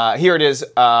 Here it is.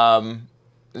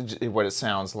 What it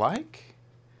sounds like.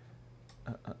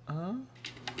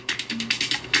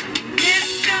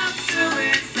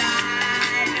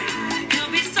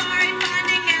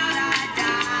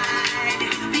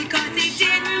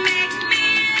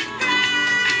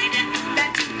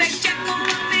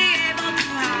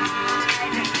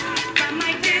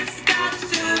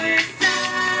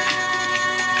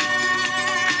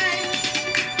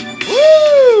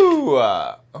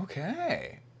 Ooh,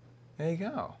 okay. There you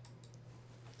go.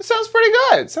 It sounds pretty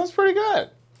good. It sounds pretty good.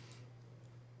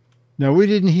 No, we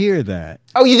didn't hear that.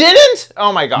 Oh, you didn't?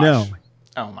 Oh my gosh. No.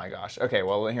 Oh my gosh. Okay,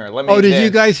 well here, let me. Oh, did you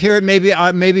guys hear it?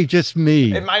 Maybe just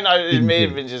me. It might not. It may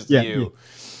have been just Yeah, you.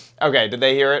 Okay, did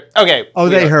they hear it? Okay. Oh,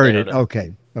 they heard it.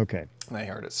 Okay. Okay. They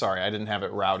heard it. Sorry, I didn't have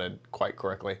it routed quite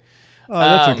correctly. Oh,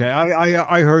 that's okay.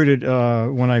 I heard it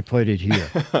when I played it here.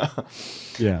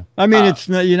 Yeah. I mean, it's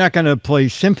not, you're not going to play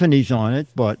symphonies on it,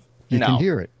 but you can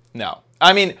hear it. No.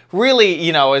 I mean, really,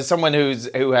 you know, as someone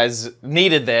who has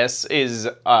needed this, is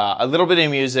a little bit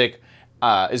of music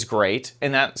is great,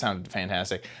 and that sounded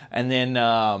fantastic. And then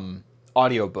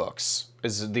audiobooks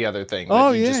is the other thing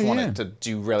that you just wanted to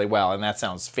do really well, and that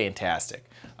sounds fantastic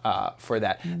for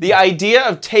that. The idea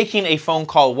of taking a phone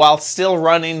call while still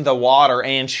running the water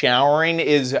and showering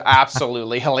is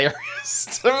absolutely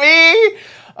hilarious to me.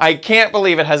 I can't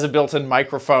believe it has a built-in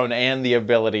microphone and the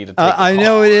ability to take a call. I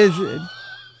know it is.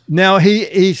 Now,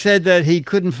 he said that he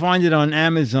couldn't find it on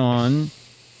Amazon,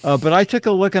 but I took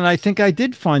a look, and I think I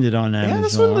did find it on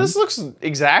Amazon. Yeah, this looks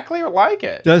exactly like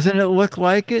it. Doesn't it look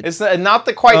like it? It's not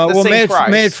quite the same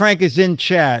price. Mad Frank is in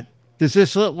chat. Does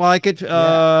this look like it,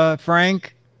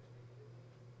 Frank?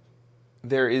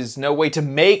 There is no way to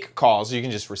make calls. You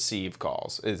can just receive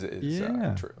calls. Is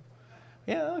true.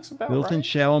 Yeah, that looks about built-in right.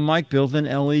 shower mic, built-in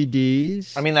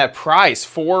LEDs. I mean, that price,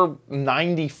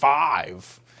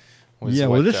 $495. Yeah,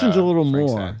 well, this one's a little Frank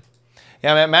more. said.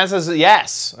 Yeah, Matt says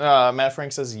yes. Matt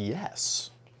Frank says yes.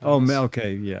 Oh,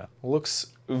 okay, yeah. Looks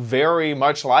very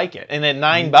much like it. And at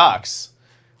 $9,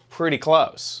 pretty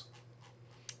close.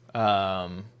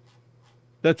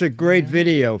 That's a great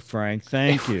video, Frank.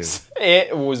 Thank you.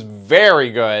 It was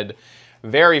very good,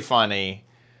 very funny.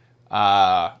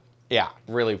 Yeah,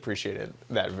 really appreciated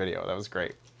that video. That was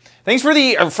great. Thanks for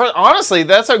honestly,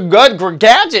 that's a good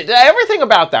gadget. Everything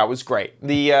about that was great.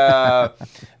 The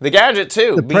gadget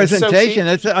too. The presentation.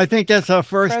 I think that's our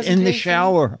first in the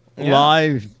shower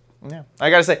live. Yeah, I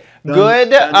gotta say,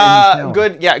 good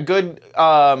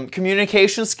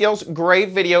communication skills, great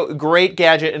video, great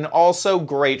gadget, and also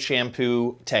great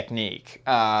shampoo technique.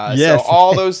 Yes, so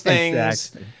all those things,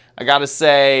 exactly. I gotta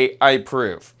say, I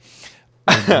approve.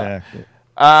 Exactly.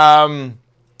 Let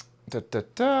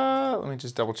me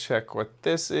just double check what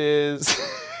this is.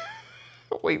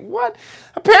 Wait, what?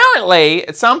 Apparently,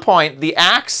 at some point, the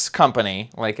Axe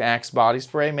company, like Axe body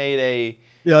spray, made a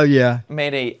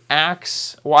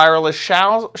Axe wireless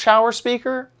shower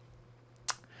speaker,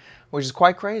 which is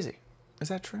quite crazy. Is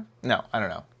that true? No, I don't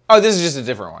know. Oh, this is just a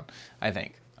different one. I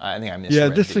think I misread. Yeah,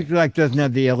 this looks like doesn't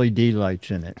have the LED lights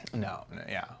in it. No,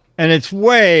 yeah. And it's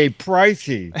way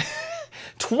pricey.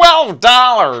 $12.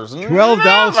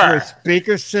 $12 for a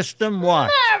speaker system? What?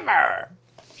 Never.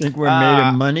 Think we're made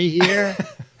of money here?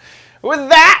 With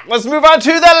that, let's move on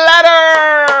to the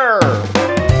letter.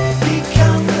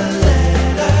 Become the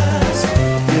letters,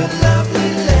 your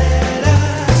lovely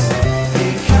letters.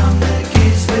 Become the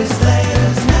Giz Wiz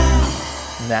letters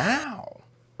now.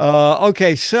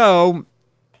 Okay, so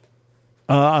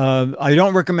I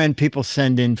don't recommend people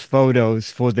send in photos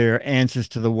for their answers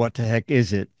to the what the heck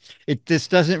is it. This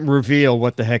doesn't reveal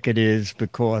what the heck it is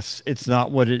because it's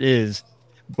not what it is.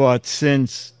 But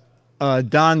since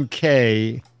Don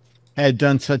K had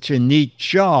done such a neat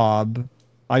job,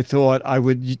 I thought I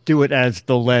would do it as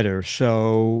the letter.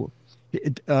 So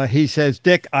he says,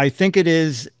 Dick, I think it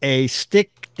is a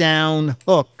stick-down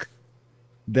hook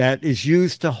that is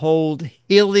used to hold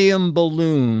helium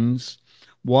balloons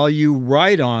while you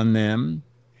write on them.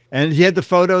 And you had the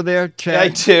photo there, Chad? I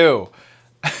do.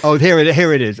 Oh, here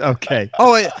it is. Okay.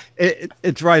 Oh,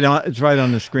 it's right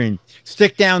on the screen.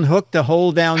 Stick down hook to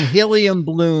hold down helium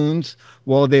balloons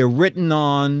while they're written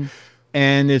on,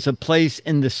 and there's a place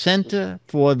in the center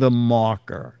for the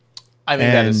marker. I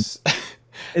mean,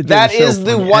 that is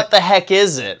the what the heck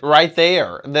is it right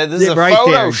there. This is a right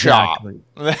Photoshop.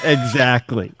 There,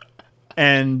 exactly.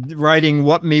 And writing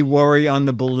 "what me worry" on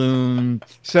the balloon.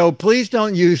 So please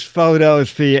don't use photos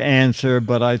for your answer.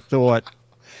 But I thought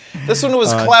this one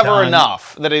was clever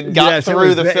enough that it got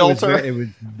through the filter. It was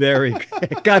very.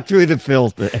 It got through the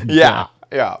filter. Yeah.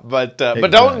 But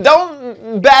don't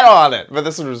bet on it. But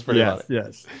this one was pretty funny.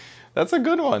 Yes. That's a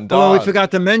good one. Oh, we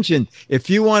forgot to mention, if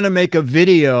you want to make a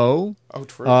video,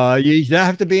 you don't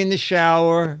have to be in the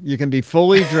shower. You can be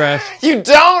fully dressed. You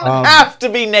don't have to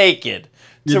be naked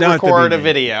to record a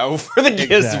video for the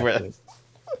Giz Wiz.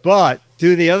 But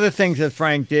do the other things that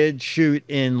Frank did. Shoot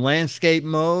in landscape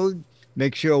mode.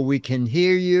 Make sure we can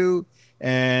hear you.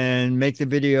 And make the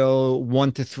video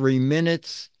 1 to 3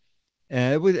 minutes.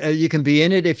 You can be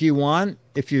in it if you want.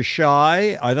 If you're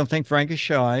shy, I don't think Frank is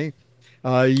shy.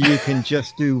 You can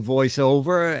just do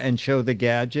voiceover and show the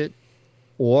gadget.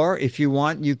 Or if you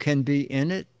want, you can be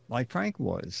in it like Frank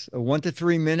was. 1 to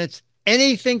 3 minutes,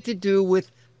 anything to do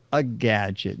with a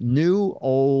gadget, new,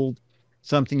 old,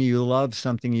 something you love,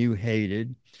 something you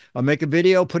hated. I'll make a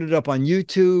video, put it up on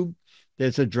YouTube.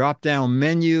 There's a drop-down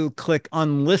menu, click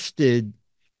unlisted,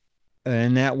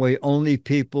 and that way only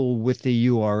people with the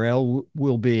URL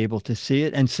will be able to see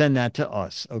it, and send that to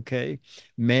us, okay?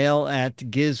 Mail at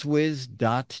gizwiz.tv.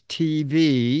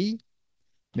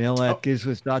 Mail at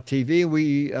gizwiz.tv.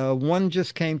 We one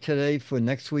just came today for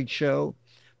next week's show,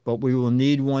 but we will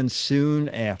need one soon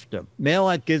after. Mail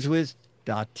at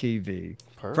gizwiz.tv.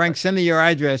 Frank, send me your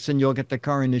address and you'll get the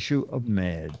current issue of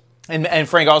Mad. And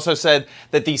Frank also said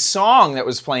that the song that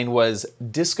was playing was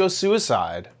Disco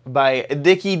Suicide by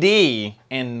Dickie D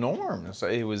and Norm. So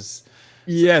it was...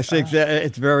 Yes, exactly.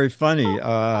 It's very funny.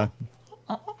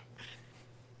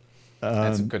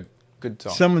 That's a good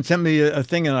song. Someone sent me a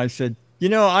thing and I said, you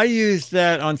know, I used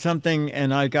that on something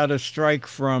and I got a strike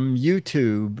from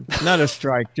YouTube. Not a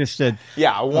strike, just said...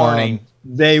 Yeah, a warning.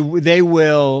 They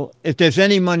will, if there's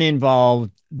any money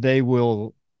involved, they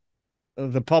will,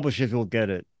 the publishers will get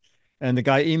it. And the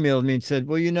guy emailed me and said,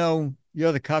 well, you know,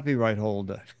 you're the copyright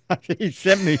holder. He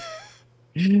sent me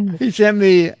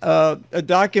a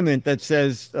document that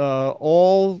says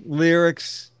all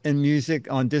lyrics and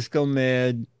music on Disco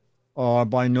Mad are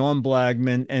by Norm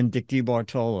Blagman and Dick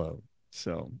DeBartolo.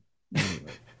 So anyway.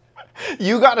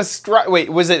 You got a strike. Wait,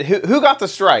 was it who got the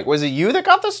strike? Was it you that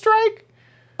got the strike?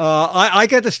 I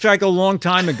got the strike a long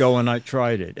time ago when I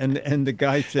tried it, and the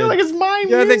guy said, like, it's my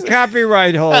 "You're music." the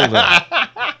copyright holder."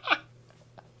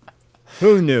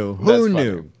 Who knew? Who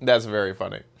knew? That's very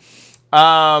funny.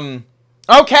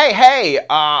 Okay, hey,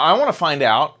 I want to find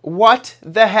out what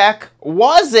the heck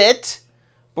was it.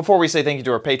 Before we say thank you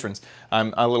to our patrons,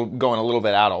 I'm going a little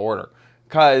bit out of order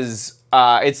because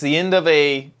it's the end of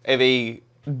a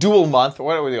dual month.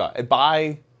 What do we got? A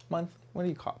bi-month? What do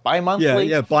you call it? Bi-monthly?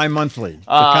 Yeah, bi-monthly. The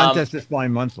contest is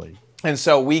bi-monthly. And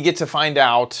so we get to find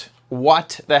out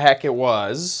what the heck it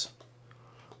was.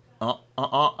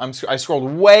 I scrolled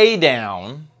way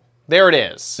down. There it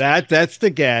is. That's the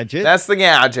gadget. That's the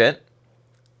gadget.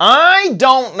 I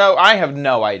don't know. I have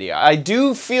no idea. I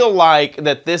do feel like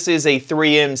that this is a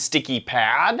 3M sticky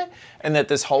pad and that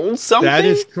this holds something. That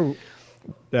is correct.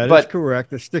 That is correct.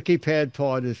 The sticky pad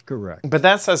part is correct. But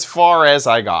that's as far as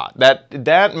I got.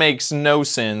 That makes no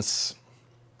sense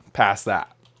past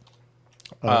that.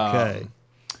 Okay.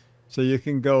 So you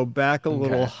can go back a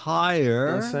little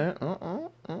higher. That's it.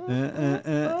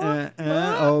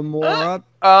 Oh, more up.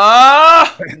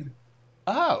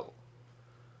 Oh.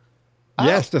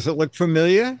 Yes. Does it look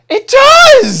familiar? It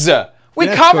does. We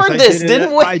Yes, covered this,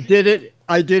 didn't we? I did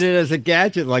it as a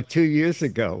gadget like 2 years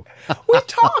ago. We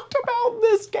talked about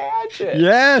this gadget.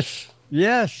 Yes.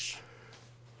 Yes.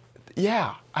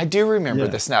 Yeah, I do remember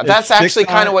this now. It That's actually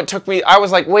kind of what took me. I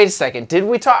was like, wait a second, did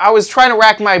we talk? I was trying to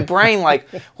rack my brain like,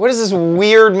 what is this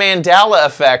weird Mandela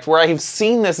effect where I've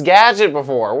seen this gadget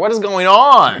before? What is going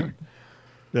on?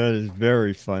 That is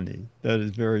very funny. That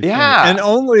is very funny. Yeah. And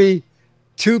only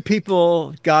 2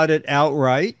 people got it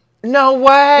outright. No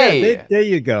way. Yeah, there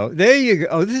you go. There you go.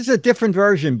 Oh, this is a different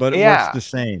version, but it works the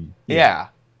same. Yeah.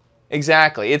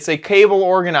 Exactly. It's a cable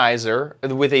organizer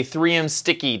with a 3M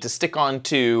sticky to stick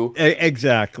onto.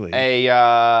 Exactly.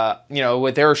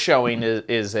 What they're showing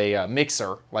is a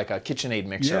mixer, like a KitchenAid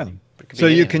mixer. Yeah. So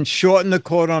you can shorten the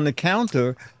cord on the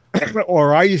counter,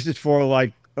 or I used it for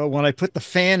like when I put the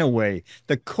fan away.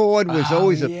 The cord was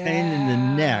always a pain in the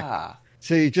neck.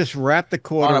 So you just wrap the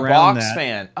cord on around a box that.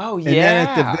 fan. Oh, yeah. And then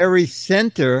at the very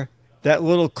center, that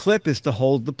little clip is to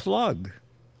hold the plug.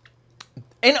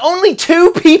 And only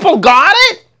 2 people got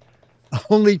it?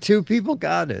 Only 2 people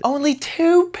got it. Only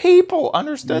 2 people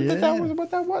understood that was what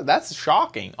that was. That's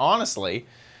shocking, honestly.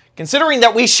 Considering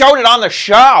that we showed it on the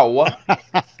show.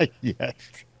 Yes.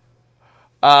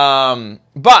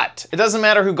 But it doesn't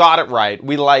matter who got it right.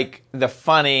 We like the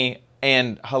funny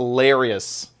and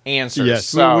hilarious answers. Yes,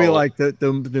 so we like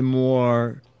the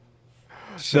more.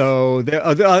 So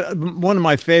one of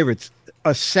my favorites,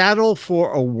 a saddle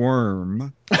for a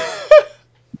worm.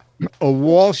 A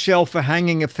wall shelf for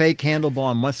hanging a fake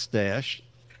handlebar mustache.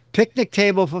 Picnic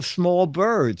table for small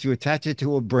birds. You attach it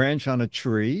to a branch on a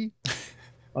tree.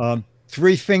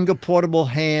 3-finger portable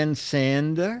hand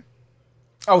sander.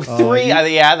 Oh, 3.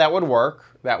 Yeah, that would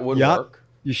work. That would work.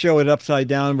 You show it upside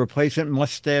down. Replacement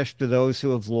mustache for those who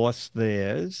have lost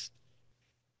theirs.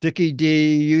 Dickie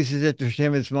D uses it to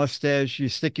trim his mustache. You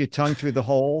stick your tongue through the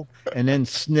hole and then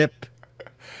snip.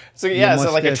 So yeah,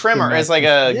 so like a trimmer. It's like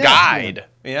a guide.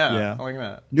 Yeah, Yeah. I like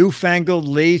that. Newfangled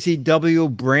Lazy W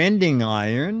branding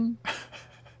iron.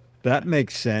 That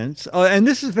makes sense. Oh, and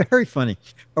this is very funny.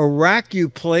 A rack you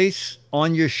place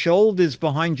on your shoulders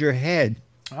behind your head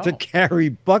to Oh. carry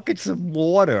buckets of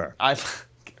water I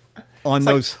on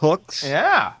those hooks.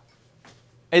 Yeah.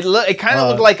 It kind of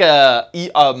looked like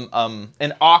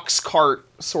an ox cart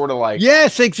sort of like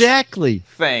Yes, exactly.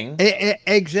 thing.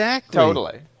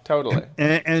 Exactly. Totally.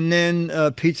 And then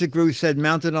Pizza Grew said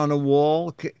mounted on a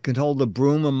wall can hold a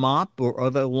broom, a mop, or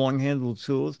other long-handled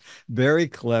tools. Very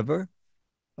clever.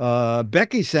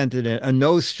 Becky sent it in. A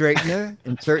nose straightener.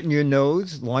 Insert in your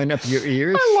nose. Line up your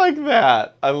ears. I like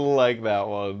that. I like that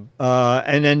one.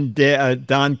 And then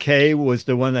Don K was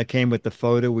the one that came with the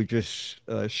photo we just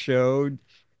showed.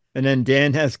 And then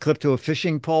Dan has clipped to a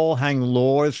fishing pole, hang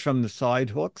lures from the side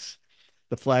hooks,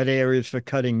 the flat areas for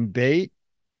cutting bait.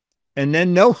 And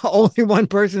then only one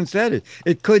person said it.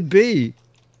 It could be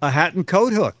a hat and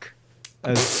coat hook,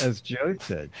 as Joe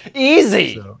said.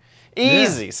 Easy. So,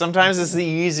 Easy. yeah. Sometimes it's the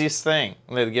easiest thing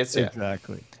that gets you.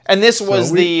 Exactly. And this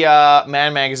was the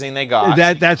Mad magazine they got.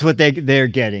 That's what they're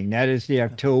getting. That is the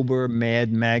October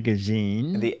Mad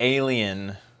magazine. The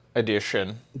Alien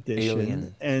edition.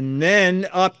 Alien. And then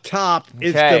up top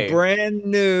is the brand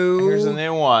new. Here's a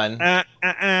new one. What?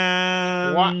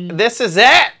 This is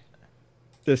it.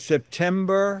 The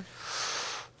September,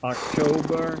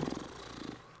 October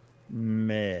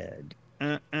Mad.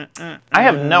 I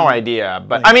have no idea,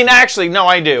 but I mean, actually, no,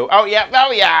 I do. Oh yeah,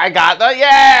 I got that.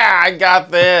 Yeah, I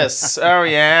got this. Oh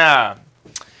yeah,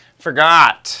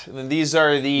 forgot. These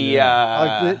are the.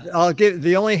 I'll give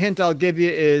the only hint I'll give you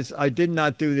is I did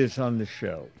not do this on the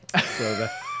show, so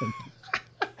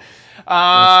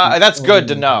that's good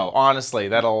to know. Honestly,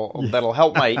 that'll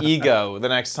help my ego the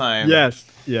next time. Yes,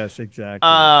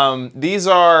 exactly. These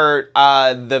are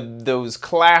those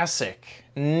classic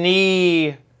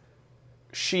knee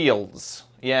shields.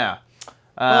 Yeah.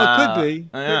 It could be.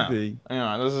 Yeah. Could be.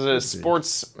 Yeah, this is a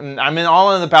sports. I'm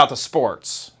all in about the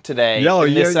sports today in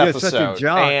this you're episode, such a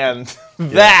jock. and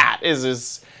that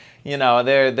is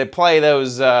they play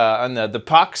those on the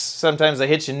pucks. Sometimes they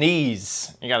hit your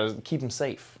knees. You got to keep them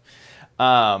safe.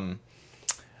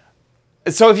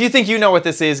 So if you think you know what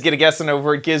this is, get a guess on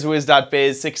over at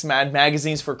gizwiz.biz. 6 Mad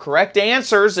magazines for correct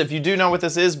answers if you do know what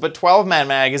this is, but 12 Mad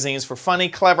magazines for funny,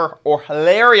 clever, or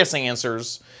hilarious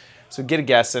answers. So get a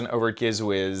guess in over at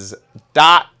gizwiz.biz.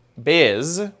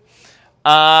 Hey,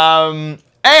 I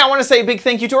want to say a big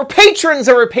thank you to our patrons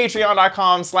over at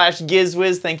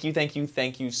patreon.com/gizwiz.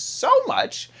 Thank you so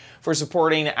much for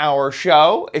supporting our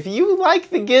show. If you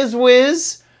like the Giz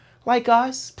Wiz like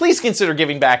us, please consider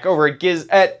giving back over at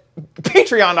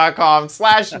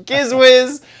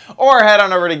patreon.com/gizwiz or head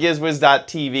on over to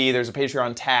gizwiz.tv. There's a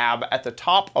Patreon tab at the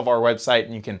top of our website,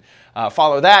 and you can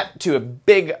follow that to a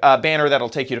big banner that'll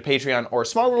take you to Patreon, or a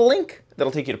small little link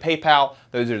that'll take you to PayPal.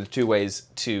 Those are the two ways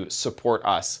to support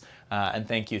us. And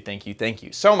thank you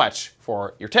so much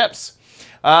for your tips.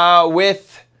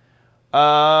 I'm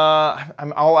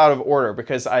all out of order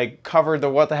because I covered the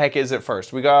what the heck is it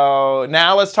first. We go,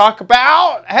 now let's talk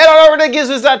about, head on over to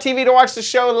gizwiz.tv to watch the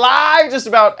show live just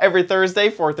about every Thursday,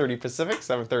 4:30 Pacific,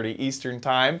 7:30 Eastern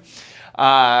Time.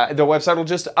 The website will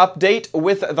just update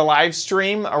with the live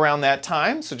stream around that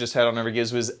time, so just head on over to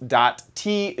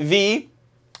gizwiz.tv.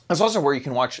 That's also where you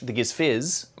can watch the Giz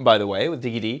Fizz, by the way, with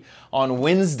Diggy D on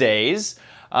Wednesdays.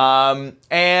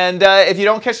 If you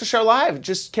don't catch the show live,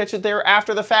 just catch it there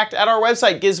after the fact at our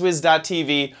website,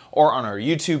 gizwiz.tv, or on our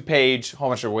YouTube page. A whole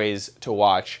bunch of ways to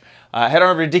watch. Head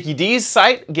on over to Dickie D's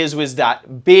site,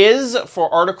 gizwiz.biz,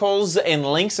 for articles and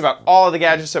links about all of the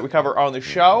gadgets that we cover on the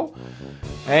show.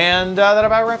 And that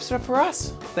about wraps it up for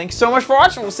us. Thanks so much for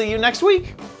watching. We'll see you next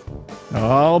week.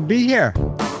 I'll be here.